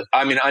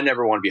I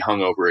never want to be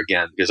hungover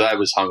again, because I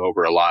was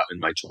hungover a lot in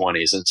my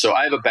 20s. And so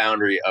I have a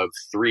boundary of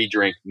 3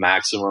 drink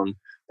maximum,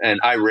 and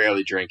I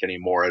rarely drink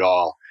anymore at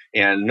all.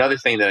 And another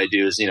thing that I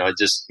do is,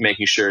 just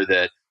making sure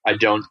that I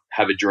don't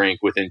have a drink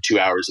within 2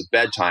 hours of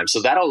bedtime.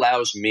 So that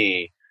allows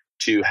me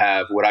to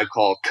have what I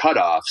call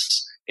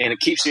cutoffs, and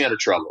it keeps me out of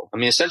trouble. I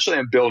mean, essentially,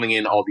 I'm building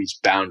in all these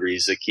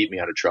boundaries that keep me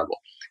out of trouble.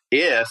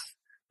 I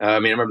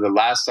remember the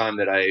last time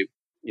that I,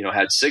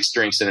 had 6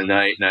 drinks in a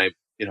night, and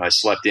I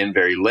slept in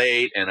very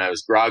late, and I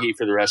was groggy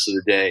for the rest of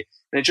the day.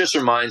 And it just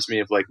reminds me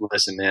of, like,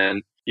 listen,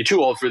 man, you're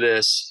too old for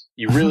this.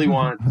 You really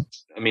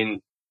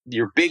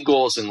your big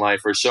goals in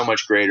life are so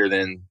much greater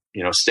than,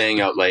 staying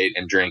out late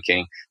and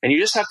drinking. And you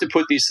just have to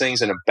put these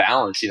things in a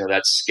balance,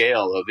 that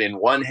scale of, in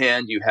one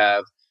hand, you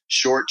have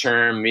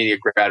short-term immediate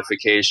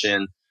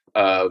gratification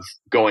of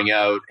going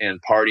out and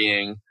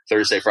partying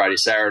Thursday, Friday,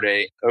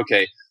 Saturday.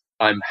 Okay,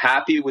 I'm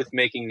happy with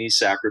making these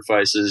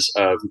sacrifices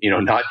of,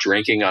 not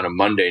drinking on a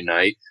Monday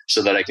night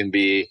so that I can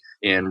be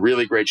in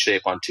really great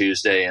shape on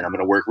Tuesday. And I'm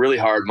going to work really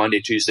hard Monday,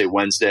 Tuesday,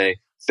 Wednesday.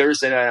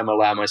 Thursday night, I'm going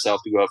to allow myself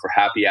to go out for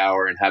happy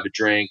hour and have a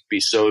drink, be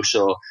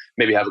social,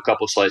 maybe have a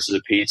couple slices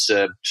of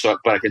pizza.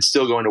 But I can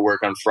still go into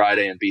work on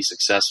Friday and be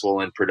successful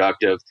and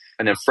productive.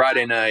 And then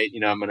Friday night,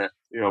 I'm going to,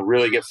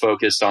 really get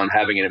focused on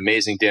having an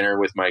amazing dinner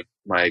with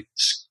my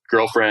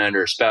girlfriend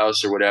or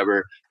spouse or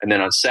whatever. And then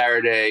on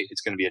Saturday,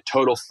 it's going to be a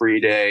total free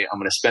day. I'm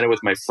going to spend it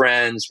with my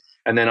friends.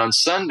 And then on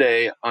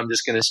Sunday, I'm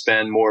just going to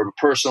spend more of a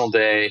personal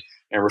day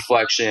and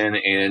reflection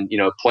and,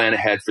 plan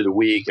ahead for the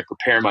week and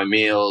prepare my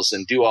meals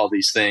and do all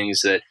these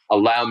things that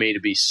allow me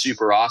to be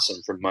super awesome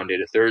from Monday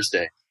to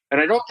Thursday.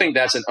 And I don't think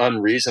that's an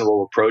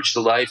unreasonable approach to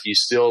life. You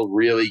still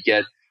really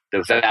get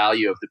the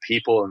value of the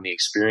people and the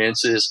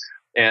experiences.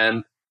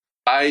 And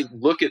I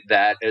look at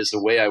that as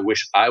the way I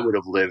wish I would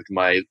have lived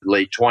my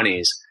late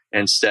 20s,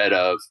 instead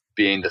of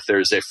being the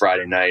Thursday,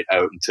 Friday night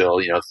out until,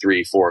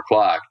 3, 4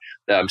 o'clock.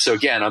 So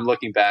again, I'm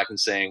looking back and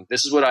saying,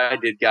 this is what I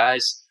did,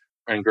 guys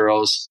and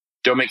girls.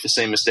 Don't make the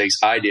same mistakes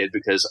I did,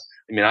 because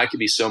I could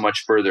be so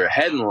much further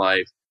ahead in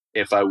life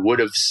if I would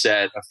have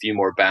set a few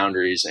more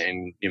boundaries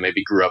and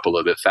maybe grew up a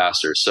little bit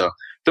faster. So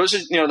those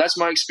are, that's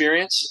my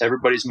experience.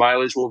 Everybody's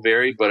mileage will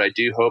vary, but I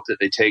do hope that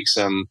they take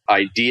some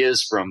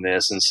ideas from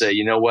this and say,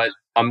 you know what,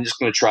 I'm just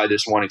going to try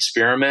this one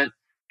experiment.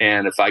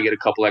 And if I get a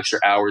couple extra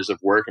hours of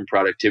work and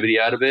productivity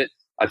out of it,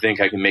 I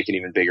think I can make an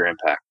even bigger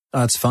impact.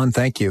 That's fun.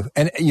 Thank you.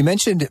 And you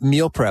mentioned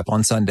meal prep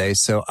on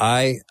Sundays. So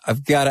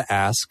I've got to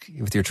ask,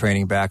 with your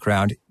training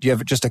background, do you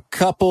have just a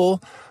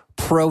couple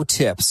pro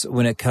tips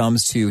when it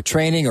comes to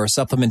training or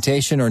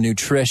supplementation or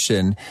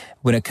nutrition,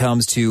 when it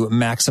comes to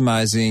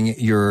maximizing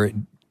your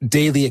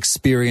daily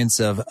experience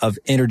of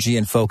energy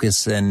and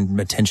focus and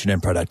attention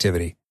and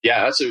productivity?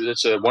 Yeah,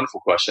 that's a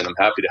wonderful question. I'm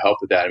happy to help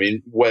with that. I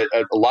mean, what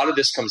a lot of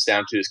this comes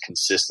down to is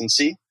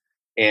consistency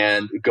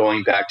and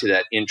going back to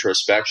that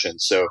introspection.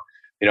 So,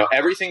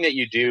 everything that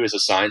you do is a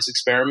science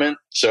experiment.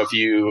 So if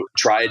you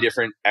try a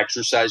different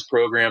exercise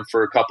program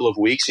for a couple of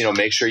weeks,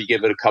 make sure you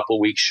give it a couple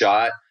weeks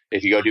shot.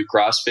 If you go do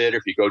CrossFit or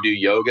if you go do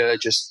yoga,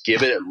 just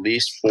give it at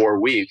least 4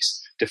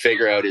 weeks to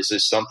figure out, is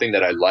this something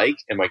that I like?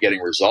 Am I getting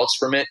results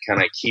from it? Can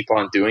I keep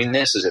on doing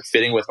this? Is it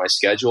fitting with my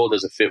schedule?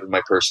 Does it fit with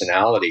my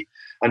personality?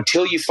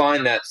 Until you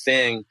find that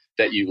thing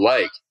that you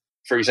like.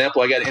 For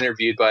example, I got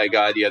interviewed by a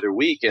guy the other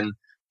week, and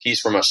he's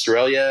from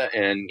Australia,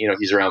 and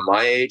he's around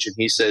my age, and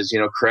he says,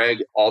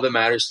 Craig, all that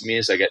matters to me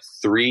is I get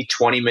 3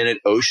 20-minute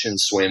ocean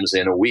swims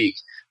in a week.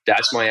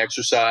 That's my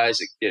exercise.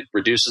 It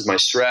reduces my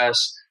stress.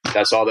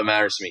 That's all that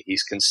matters to me.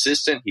 He's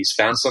consistent. He's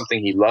found something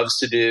he loves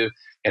to do,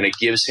 and it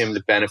gives him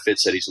the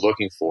benefits that he's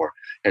looking for.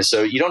 And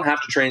so you don't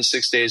have to train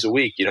 6 days a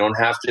week. You don't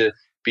have to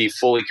be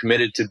fully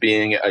committed to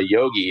being a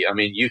yogi. I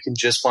mean, you can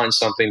just find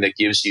something that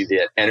gives you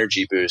that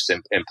energy boost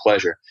and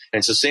pleasure. And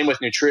it's the same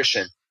with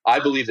nutrition. I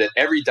believe that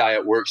every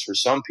diet works for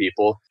some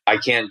people. I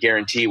can't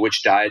guarantee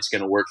which diet's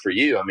going to work for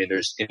you. I mean,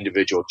 there's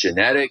individual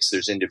genetics,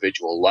 there's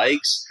individual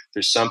likes.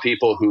 There's some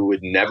people who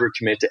would never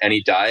commit to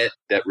any diet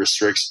that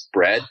restricts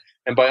bread.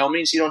 And by all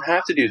means, you don't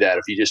have to do that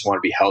if you just want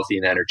to be healthy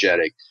and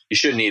energetic. You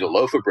shouldn't eat a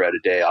loaf of bread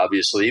a day,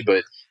 obviously,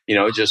 but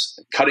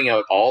just cutting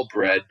out all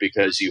bread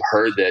because you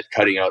heard that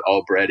cutting out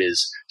all bread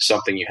is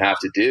something you have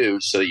to do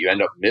so that you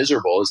end up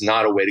miserable is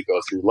not a way to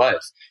go through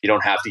life. You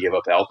don't have to give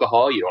up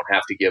alcohol. You don't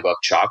have to give up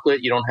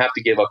chocolate. You don't have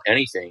to give up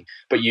anything,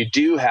 but you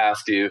do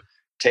have to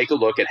take a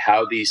look at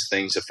how these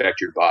things affect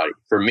your body.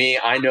 For me,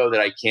 I know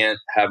that I can't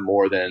have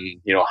more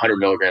than 100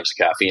 milligrams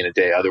of caffeine a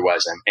day.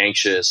 Otherwise, I'm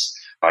anxious.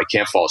 I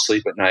can't fall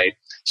asleep at night.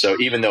 So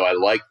even though I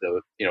like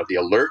the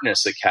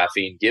alertness that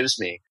caffeine gives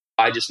me,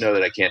 I just know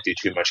that I can't do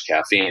too much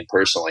caffeine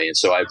personally. And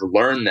so I've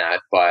learned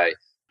that by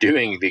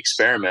doing the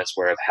experiments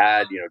where I've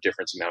had,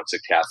 different amounts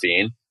of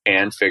caffeine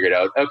and figured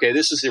out, okay,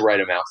 this is the right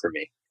amount for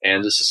me.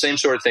 And it's the same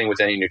sort of thing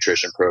with any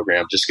nutrition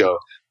program. Just go,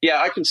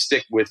 yeah, I can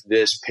stick with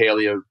this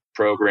paleo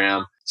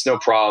program. It's no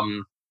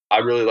problem. I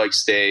really like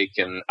steak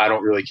and I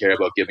don't really care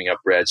about giving up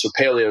bread. So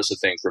paleo is the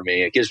thing for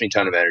me. It gives me a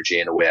ton of energy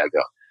and away I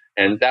go.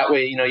 And that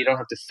way, you don't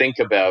have to think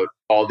about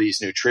all these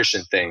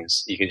nutrition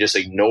things. You can just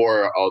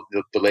ignore all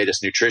the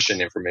latest nutrition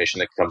information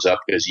that comes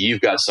up because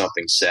you've got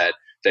something set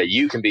that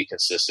you can be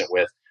consistent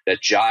with that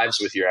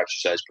jives with your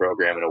exercise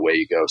program, and away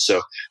you go.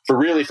 So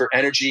for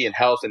energy and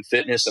health and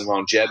fitness and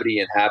longevity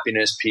and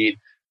happiness, Pete,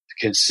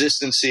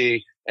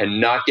 consistency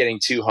and not getting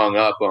too hung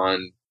up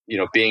on,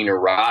 being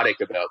neurotic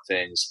about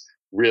things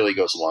really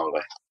goes a long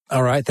way.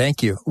 All right.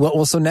 Thank you.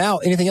 Well, so now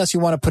anything else you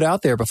want to put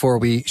out there before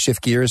we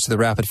shift gears to the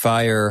rapid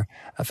fire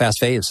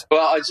fast faves?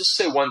 Well, I'll just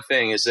say one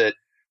thing is that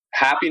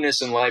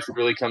happiness in life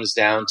really comes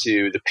down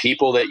to the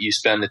people that you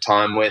spend the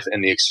time with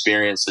and the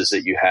experiences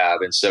that you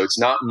have. And so it's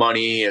not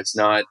money. It's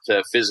not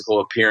physical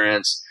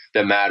appearance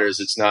that matters.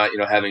 It's not,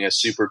 having a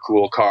super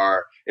cool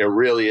car. It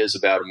really is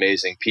about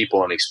amazing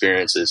people and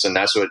experiences. And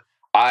that's what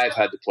I've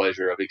had the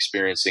pleasure of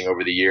experiencing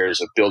over the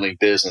years of building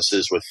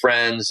businesses with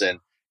friends and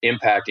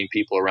impacting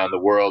people around the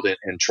world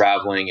and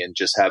traveling and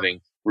just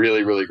having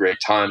really, really great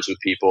times with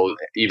people,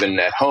 even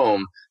at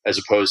home, as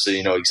opposed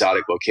to,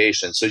 exotic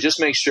locations. So just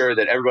make sure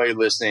that everybody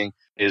listening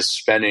is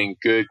spending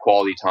good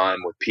quality time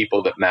with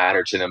people that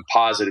matter to them,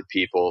 positive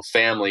people,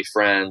 family,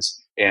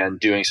 friends, and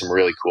doing some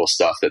really cool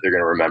stuff that they're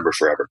going to remember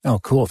forever. Oh,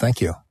 cool.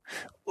 Thank you.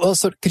 Well,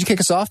 so could you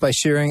kick us off by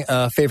sharing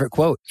a favorite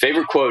quote?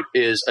 Favorite quote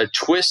is a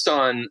twist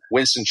on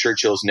Winston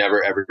Churchill's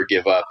never, ever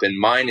give up. And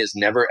mine is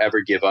never,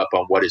 ever give up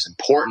on what is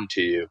important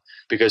to you,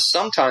 because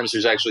sometimes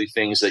there's actually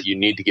things that you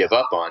need to give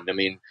up on. I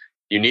mean,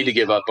 you need to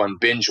give up on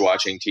binge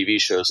watching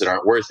TV shows that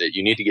aren't worth it.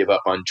 You need to give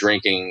up on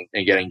drinking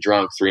and getting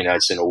drunk 3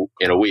 nights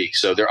in a week.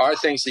 So there are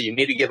things that you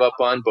need to give up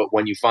on, but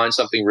when you find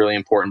something really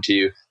important to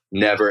you,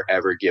 never,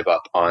 ever give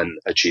up on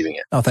achieving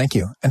it. Oh, thank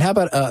you. And how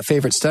about a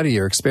favorite study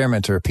or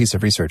experiment or piece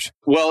of research?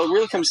 Well, it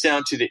really comes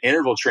down to the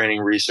interval training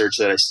research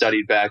that I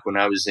studied back when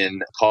I was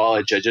in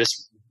college. I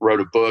just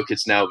wrote a book.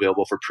 It's now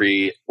available for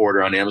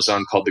pre-order on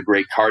Amazon called The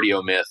Great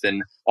Cardio Myth.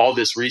 And all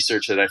this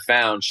research that I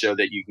found showed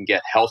that you can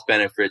get health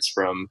benefits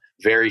from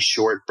very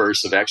short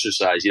bursts of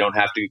exercise. You don't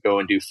have to go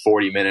and do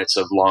 40 minutes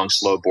of long,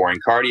 slow, boring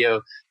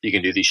cardio. You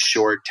can do these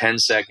short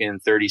 10-second,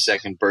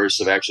 30-second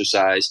bursts of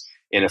exercise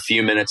in a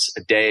few minutes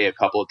a day, a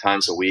couple of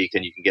times a week,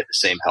 and you can get the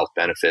same health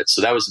benefits.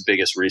 So that was the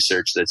biggest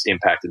research that's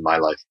impacted my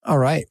life. All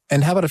right.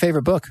 And how about a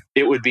favorite book?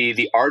 It would be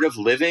The Art of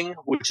Living,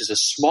 which is a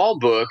small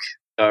book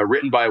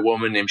written by a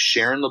woman named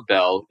Sharon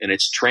LaBelle, and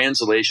it's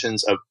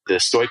translations of the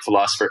Stoic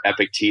philosopher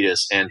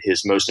Epictetus and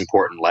his most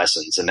important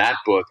lessons. And that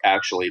book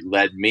actually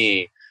led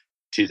me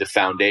to the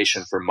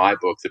foundation for my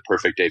book, The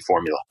Perfect Day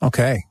Formula.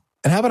 Okay.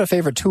 And how about a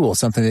favorite tool,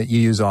 something that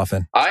you use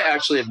often? I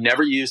actually have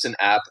never used an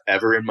app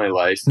ever in my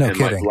life. No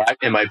kidding.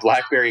 My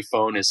BlackBerry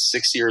phone is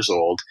 6 years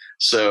old.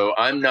 So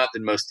I'm not the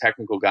most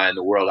technical guy in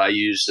the world.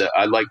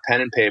 I like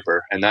pen and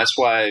paper. And that's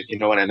why,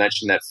 when I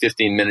mentioned that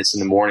 15 minutes in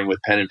the morning with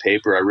pen and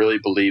paper, I really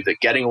believe that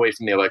getting away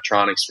from the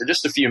electronics for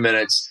just a few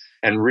minutes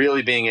And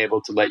really being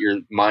able to let your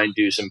mind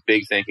do some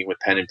big thinking with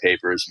pen and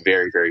paper is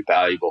very, very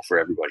valuable for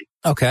everybody.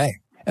 Okay.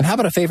 And how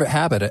about a favorite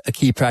habit, a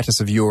key practice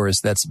of yours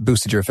that's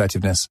boosted your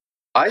effectiveness?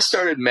 I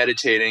started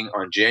meditating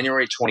on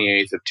January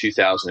 28th of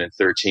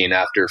 2013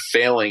 after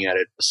failing at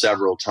it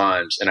several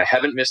times. And I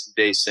haven't missed a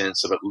day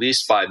since of at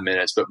least 5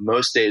 minutes, but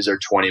most days are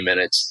 20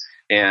 minutes.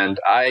 And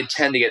I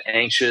tend to get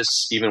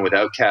anxious even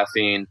without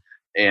caffeine.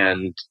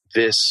 And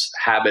this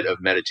habit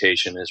of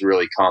meditation has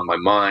really calmed my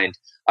mind.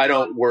 I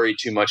don't worry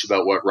too much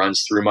about what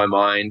runs through my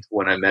mind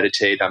when I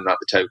meditate. I'm not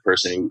the type of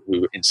person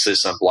who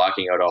insists on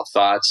blocking out all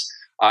thoughts.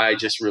 I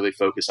just really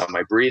focus on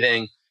my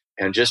breathing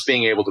and just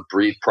being able to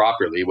breathe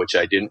properly, which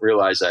I didn't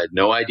realize I had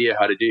no idea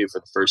how to do for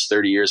the first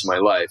 30 years of my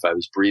life. I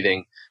was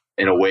breathing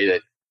in a way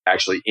that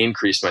actually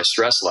increased my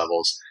stress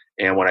levels.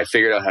 And when I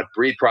figured out how to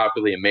breathe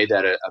properly and made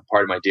that a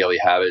part of my daily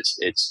habits,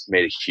 it's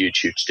made a huge,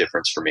 huge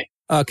difference for me.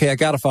 Okay, I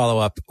got to follow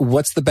up.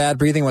 What's the bad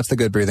breathing? What's the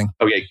good breathing?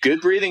 Okay, good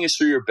breathing is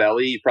through your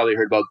belly. You probably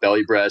heard about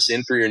belly breaths.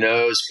 In through your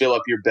nose, fill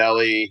up your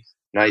belly,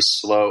 nice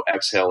slow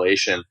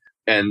exhalation,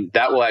 and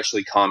that will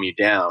actually calm you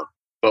down.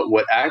 But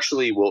what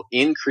actually will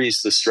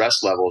increase the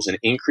stress levels and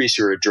increase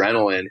your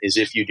adrenaline is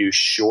if you do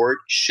short,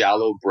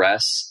 shallow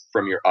breaths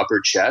from your upper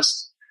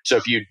chest. So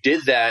if you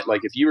did that,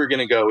 like if you were going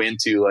to go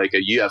into like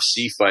a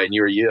UFC fight and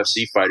you're a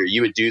UFC fighter,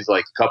 you would do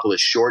like a couple of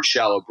short,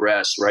 shallow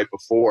breaths right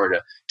before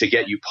to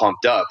get you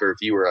pumped up. Or if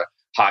you were a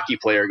hockey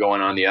player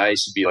going on the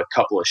ice, it'd be like a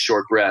couple of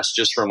short breaths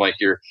just from like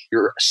your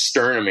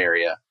sternum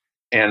area.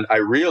 And I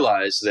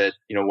realized that,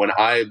 when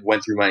I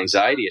went through my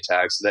anxiety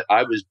attacks, that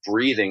I was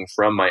breathing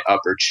from my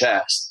upper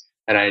chest.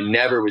 And I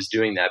never was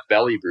doing that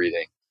belly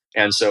breathing.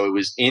 And so it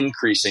was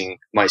increasing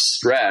my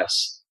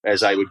stress.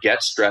 As I would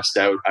get stressed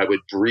out, I would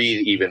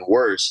breathe even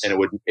worse. And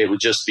it would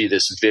just be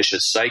this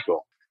vicious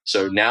cycle.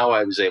 So now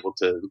I was able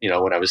to,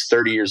 when I was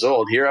 30 years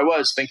old, here I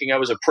was thinking I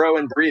was a pro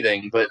in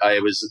breathing, but I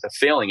was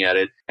failing at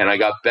it. And I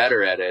got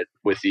better at it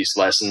with these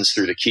lessons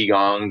through the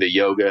Qigong, the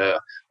yoga,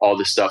 all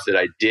the stuff that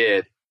I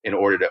did in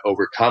order to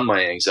overcome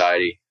my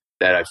anxiety,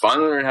 that I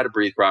finally learned how to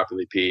breathe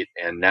properly, Pete.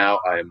 And now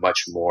I am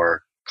much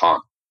more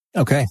calm.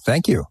 Okay,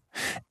 thank you.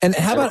 And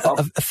how about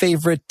a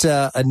favorite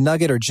a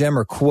nugget or gem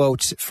or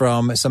quote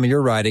from some of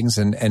your writings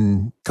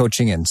and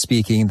coaching and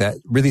speaking that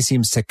really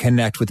seems to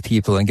connect with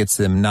people and gets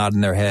them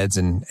nodding their heads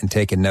and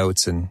taking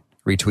notes and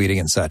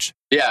retweeting and such?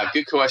 Yeah,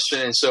 good question.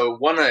 And so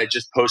one I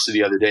just posted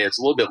the other day, it's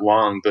a little bit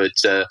long, but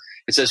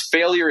it says,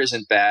 failure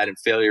isn't bad and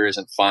failure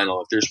isn't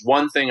final. If there's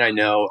one thing I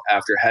know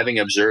after having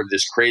observed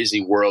this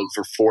crazy world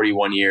for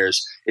 41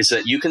 years, it's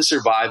that you can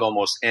survive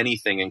almost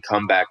anything and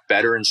come back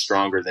better and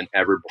stronger than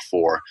ever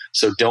before.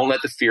 So don't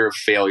let the fear of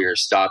failure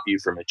stop you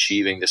from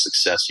achieving the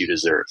success you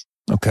deserve.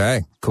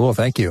 Okay, cool.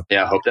 Thank you.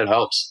 Yeah, I hope that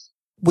helps.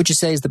 Would you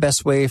say is the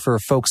best way for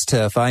folks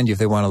to find you if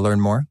they want to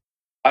learn more?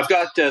 I've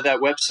got that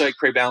website,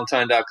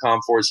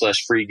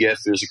 craigballantyne.com/free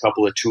gift. There's a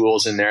couple of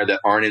tools in there that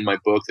aren't in my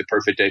book, The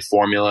Perfect Day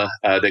Formula.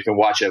 They can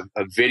watch a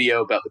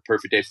video about the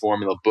Perfect Day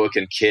Formula book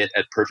and kit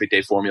at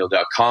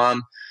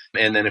perfectdayformula.com.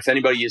 And then if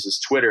anybody uses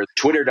Twitter,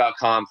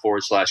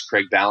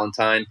 twitter.com/Craig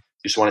Ballantyne.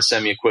 Just want to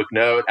send me a quick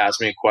note, ask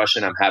me a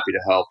question. I'm happy to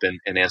help and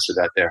answer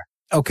that there.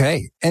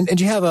 Okay. And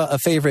do you have a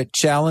favorite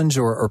challenge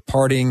or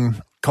parting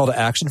call to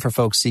action for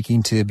folks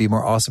seeking to be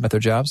more awesome at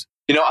their jobs?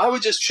 I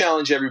would just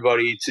challenge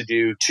everybody to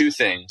do two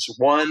things.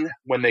 One,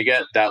 when they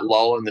get that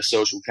lull in the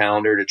social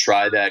calendar, to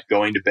try that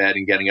going to bed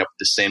and getting up at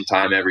the same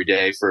time every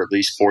day for at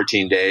least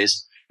 14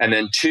 days. And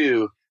then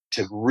two,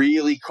 to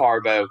really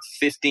carve out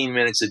 15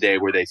 minutes a day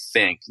where they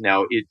think.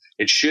 Now,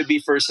 it should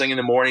be first thing in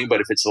the morning, but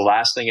if it's the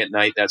last thing at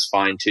night, that's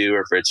fine too.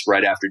 Or if it's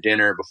right after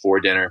dinner, before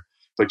dinner.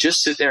 But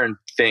just sit there and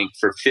think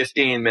for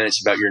 15 minutes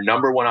about your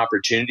number one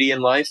opportunity in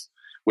life,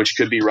 which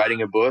could be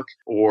writing a book,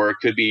 or it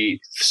could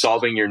be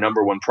solving your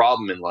number one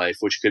problem in life,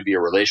 which could be a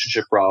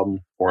relationship problem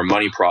or a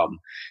money problem.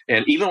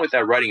 And even with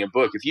that writing a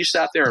book, if you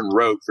sat there and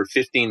wrote for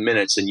 15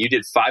 minutes and you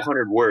did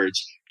 500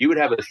 words, you would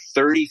have a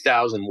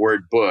 30,000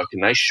 word book, a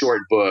nice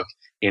short book,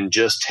 in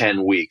just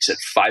 10 weeks at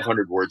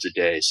 500 words a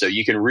day. So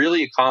you can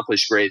really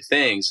accomplish great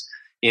things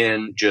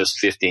in just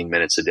 15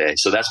 minutes a day.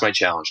 So that's my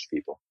challenge to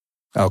people.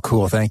 Oh,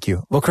 cool. Thank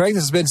you. Well, Craig,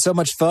 this has been so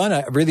much fun.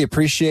 I really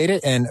appreciate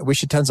it and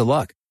wish you tons of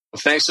luck.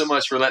 Well, thanks so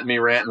much for letting me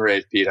rant and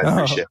rave, Pete. I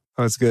appreciate it.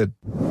 Oh, that's good.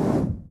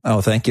 Oh,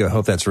 thank you. I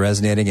hope that's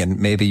resonating, and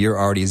maybe you're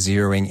already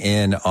zeroing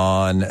in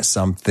on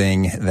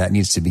something that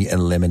needs to be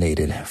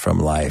eliminated from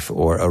life,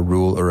 or a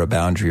rule or a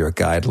boundary or a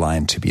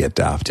guideline to be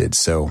adopted.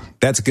 So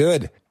that's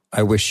good.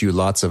 I wish you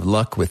lots of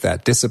luck with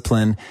that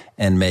discipline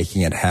and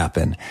making it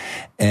happen.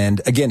 And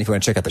again, if you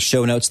want to check out the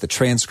show notes, the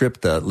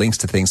transcript, the links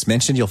to things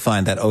mentioned, you'll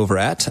find that over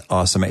at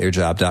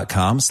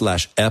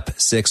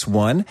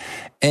awesomeatyourjob.com/ep61.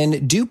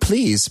 And do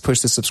please push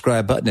the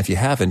subscribe button if you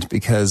haven't,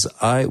 because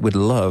I would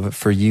love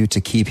for you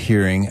to keep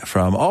hearing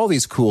from all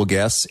these cool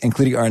guests,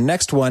 including our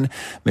next one,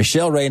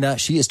 Michelle Reyna.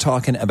 She is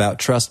talking about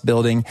trust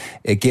building.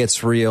 It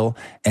gets real.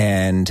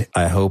 And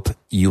I hope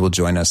you will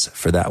join us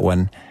for that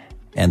one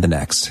and the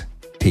next.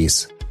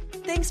 Peace.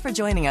 Thanks for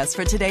joining us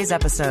for today's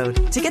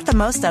episode. To get the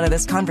most out of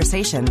this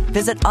conversation,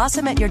 visit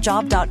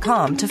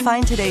awesomeatyourjob.com to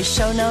find today's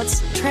show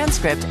notes,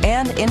 transcript,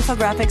 and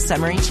infographic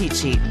summary cheat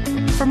sheet.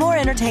 For more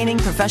entertaining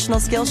professional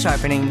skill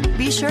sharpening,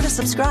 be sure to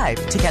subscribe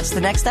to catch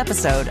the next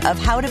episode of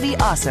How to Be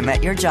Awesome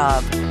at Your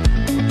Job.